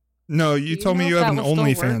year. No, Do you you told me know you if have an that will still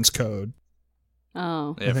OnlyFans code.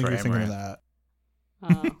 Oh. Yeah, I think for you're thinking of Amaranth. that.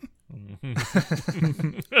 Oh.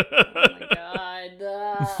 Oh my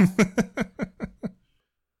god.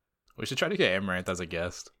 We should try to get Amaranth as a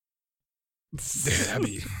guest. Dude,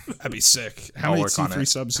 that'd be sick. How I'll many work on T3 it.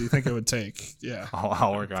 subs do you think it would take? Yeah.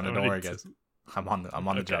 I'll work on it. How Don't many worry, guys. I'm on the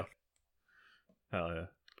Okay. job. Hell yeah.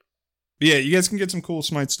 But yeah, you guys can get some cool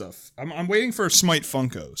Smite stuff. I'm waiting for Smite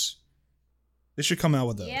Funkos. They should come out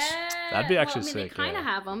with those. Yeah. That'd be actually They sick, kind of yeah.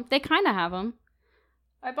 have them. They kind of have them.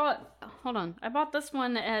 I bought this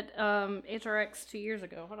one at HRX 2 years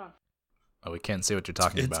ago. Hold on. Oh, we can't see what you're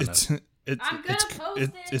talking about. It's now. I'm gonna post it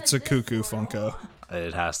in it's the a cuckoo Discord. Funko. Hold on.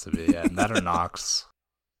 It has to be, yeah. That or Nox.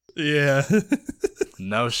 Yeah.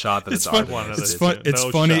 No shot that it's, It's fun. Artemis. One of It's the fun. two. It's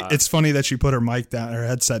No funny. shot. It's funny that she put her mic down, her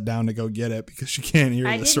headset down to go get it because she can't hear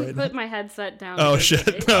I this didn't right put my headset down. now. Oh to shit!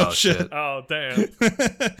 get it. Oh, Oh, shit! shit. Oh damn.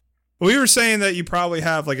 We were saying that you probably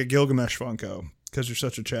have like a Gilgamesh Funko because you're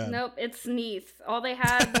such a Chad. Nope, it's Neath. All they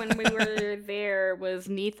had when we were there was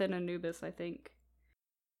Neath and Anubis, I think.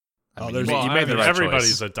 I mean, there's- you Well, made the right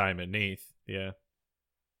everybody's choice. a Diamond Neath. Yeah.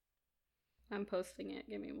 I'm posting it.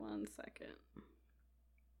 Give me 1 second.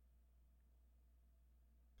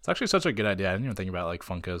 It's actually such a good idea. I didn't even think about like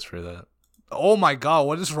Funkos for that. Oh my god,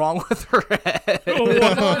 what is wrong with her head? Well, it's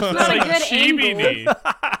not a like good chibi angle. Neath.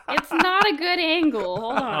 It's not a good angle.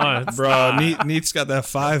 Hold Oh, on. it's Bro, not. Neath's got that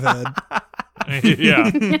 5 head.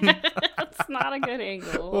 Yeah. It's not a good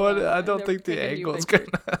angle. Hold What? on. I don't They're think the picking you angle's pictures.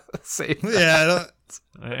 gonna save. Yeah,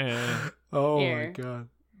 Eh, Oh Here. my god.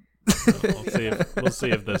 we'll see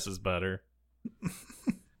if this is better.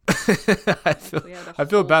 I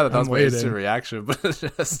feel bad that I'm was my instant waiting. reaction, but it's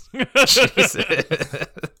just Jesus.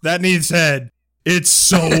 that Neath's head. It's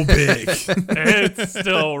so big. It's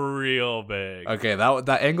still real big. Okay,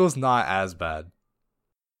 that angle's not as bad.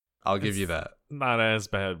 I'll give you that. Not as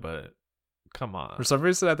bad, but come on. For some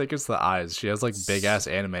reason, I think it's the eyes. She has like big ass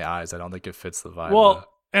anime eyes. I don't think it fits the vibe. Well,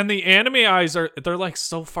 and the anime eyes they're like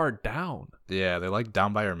so far down. yeah, they're like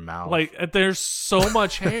down by her mouth. Like there's so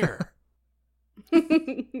much hair.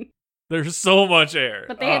 There's so much hair.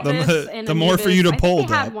 But they had The- this and the more for you to Anubis. pull, I think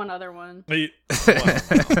they had Dad. one other one. Wow.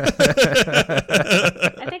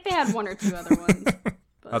 I think they had one or two other ones. but-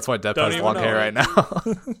 That's why Depp Don't has even long know. hair right now.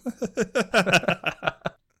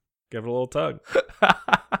 Give it a little tug.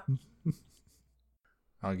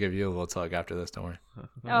 I'll give you a little tug after this. Don't worry.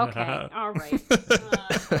 Okay, all right.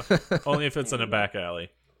 Only if it's in a back alley.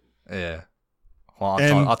 Yeah. Well,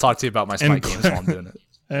 And- I'll talk to you about my Smite games while I'm doing it.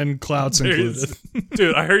 And clouds included.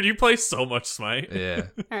 Dude, I heard you play so much Smite. Yeah.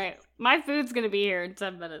 All right, my food's gonna be here in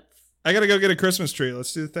 10 minutes. I gotta go get a Christmas tree.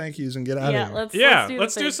 Let's do the thank yous and get out Yeah, of here.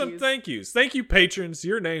 let's do some yous. thank yous. Thank you, patrons.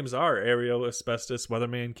 Your names are Ariel, Asbestos,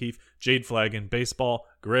 Weatherman, Keith, Jade Flagon, Baseball,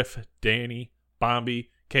 Griff, Danny, Bombi,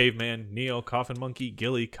 Caveman, Neo, Coffin Monkey,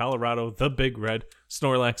 Gilly, Colorado, The Big Red,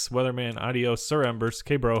 Snorlax, Weatherman, Adios, Sir Embers,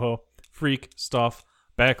 K Broho, Freak, Stoff,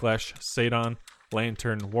 Backlash, Sadon,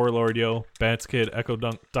 Lantern, Warlord Yo, Bats Kid, Echo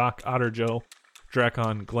Dunk, Doc, Otter Joe,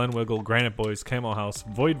 Dracon, Glenwiggle, Granite Boys, Camo House,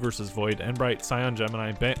 Void vs. Void, Enbright, Scion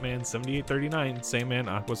Gemini, Batman, 7839, Sandman,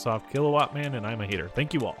 Aquasoft, Kilowatt Man, and I'm a Hater.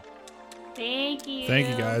 Thank you all. Thank you. Thank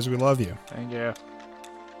you guys. We love you. Thank you.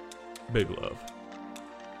 Big love.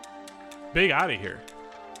 Big out of here.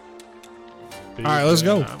 Big, All right, let's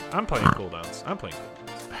go. I'm playing cooldowns. I'm playing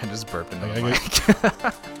cooldowns. I just burped into Okay,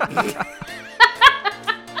 the mic.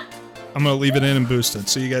 I'm gonna leave it in and boost it.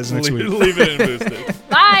 See you guys next week. Leave it and boost it.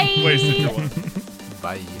 Bye. Wasted your one.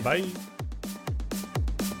 Bye. Bye.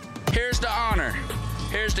 Here's the honor.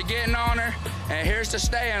 Here's the getting honor, and here's the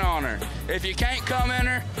staying honor. If you can't come in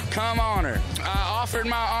her, come on her. I offered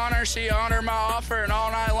my honor, she honored my offer, and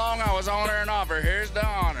all night long I was on her and offer. Here's the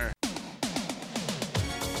honor.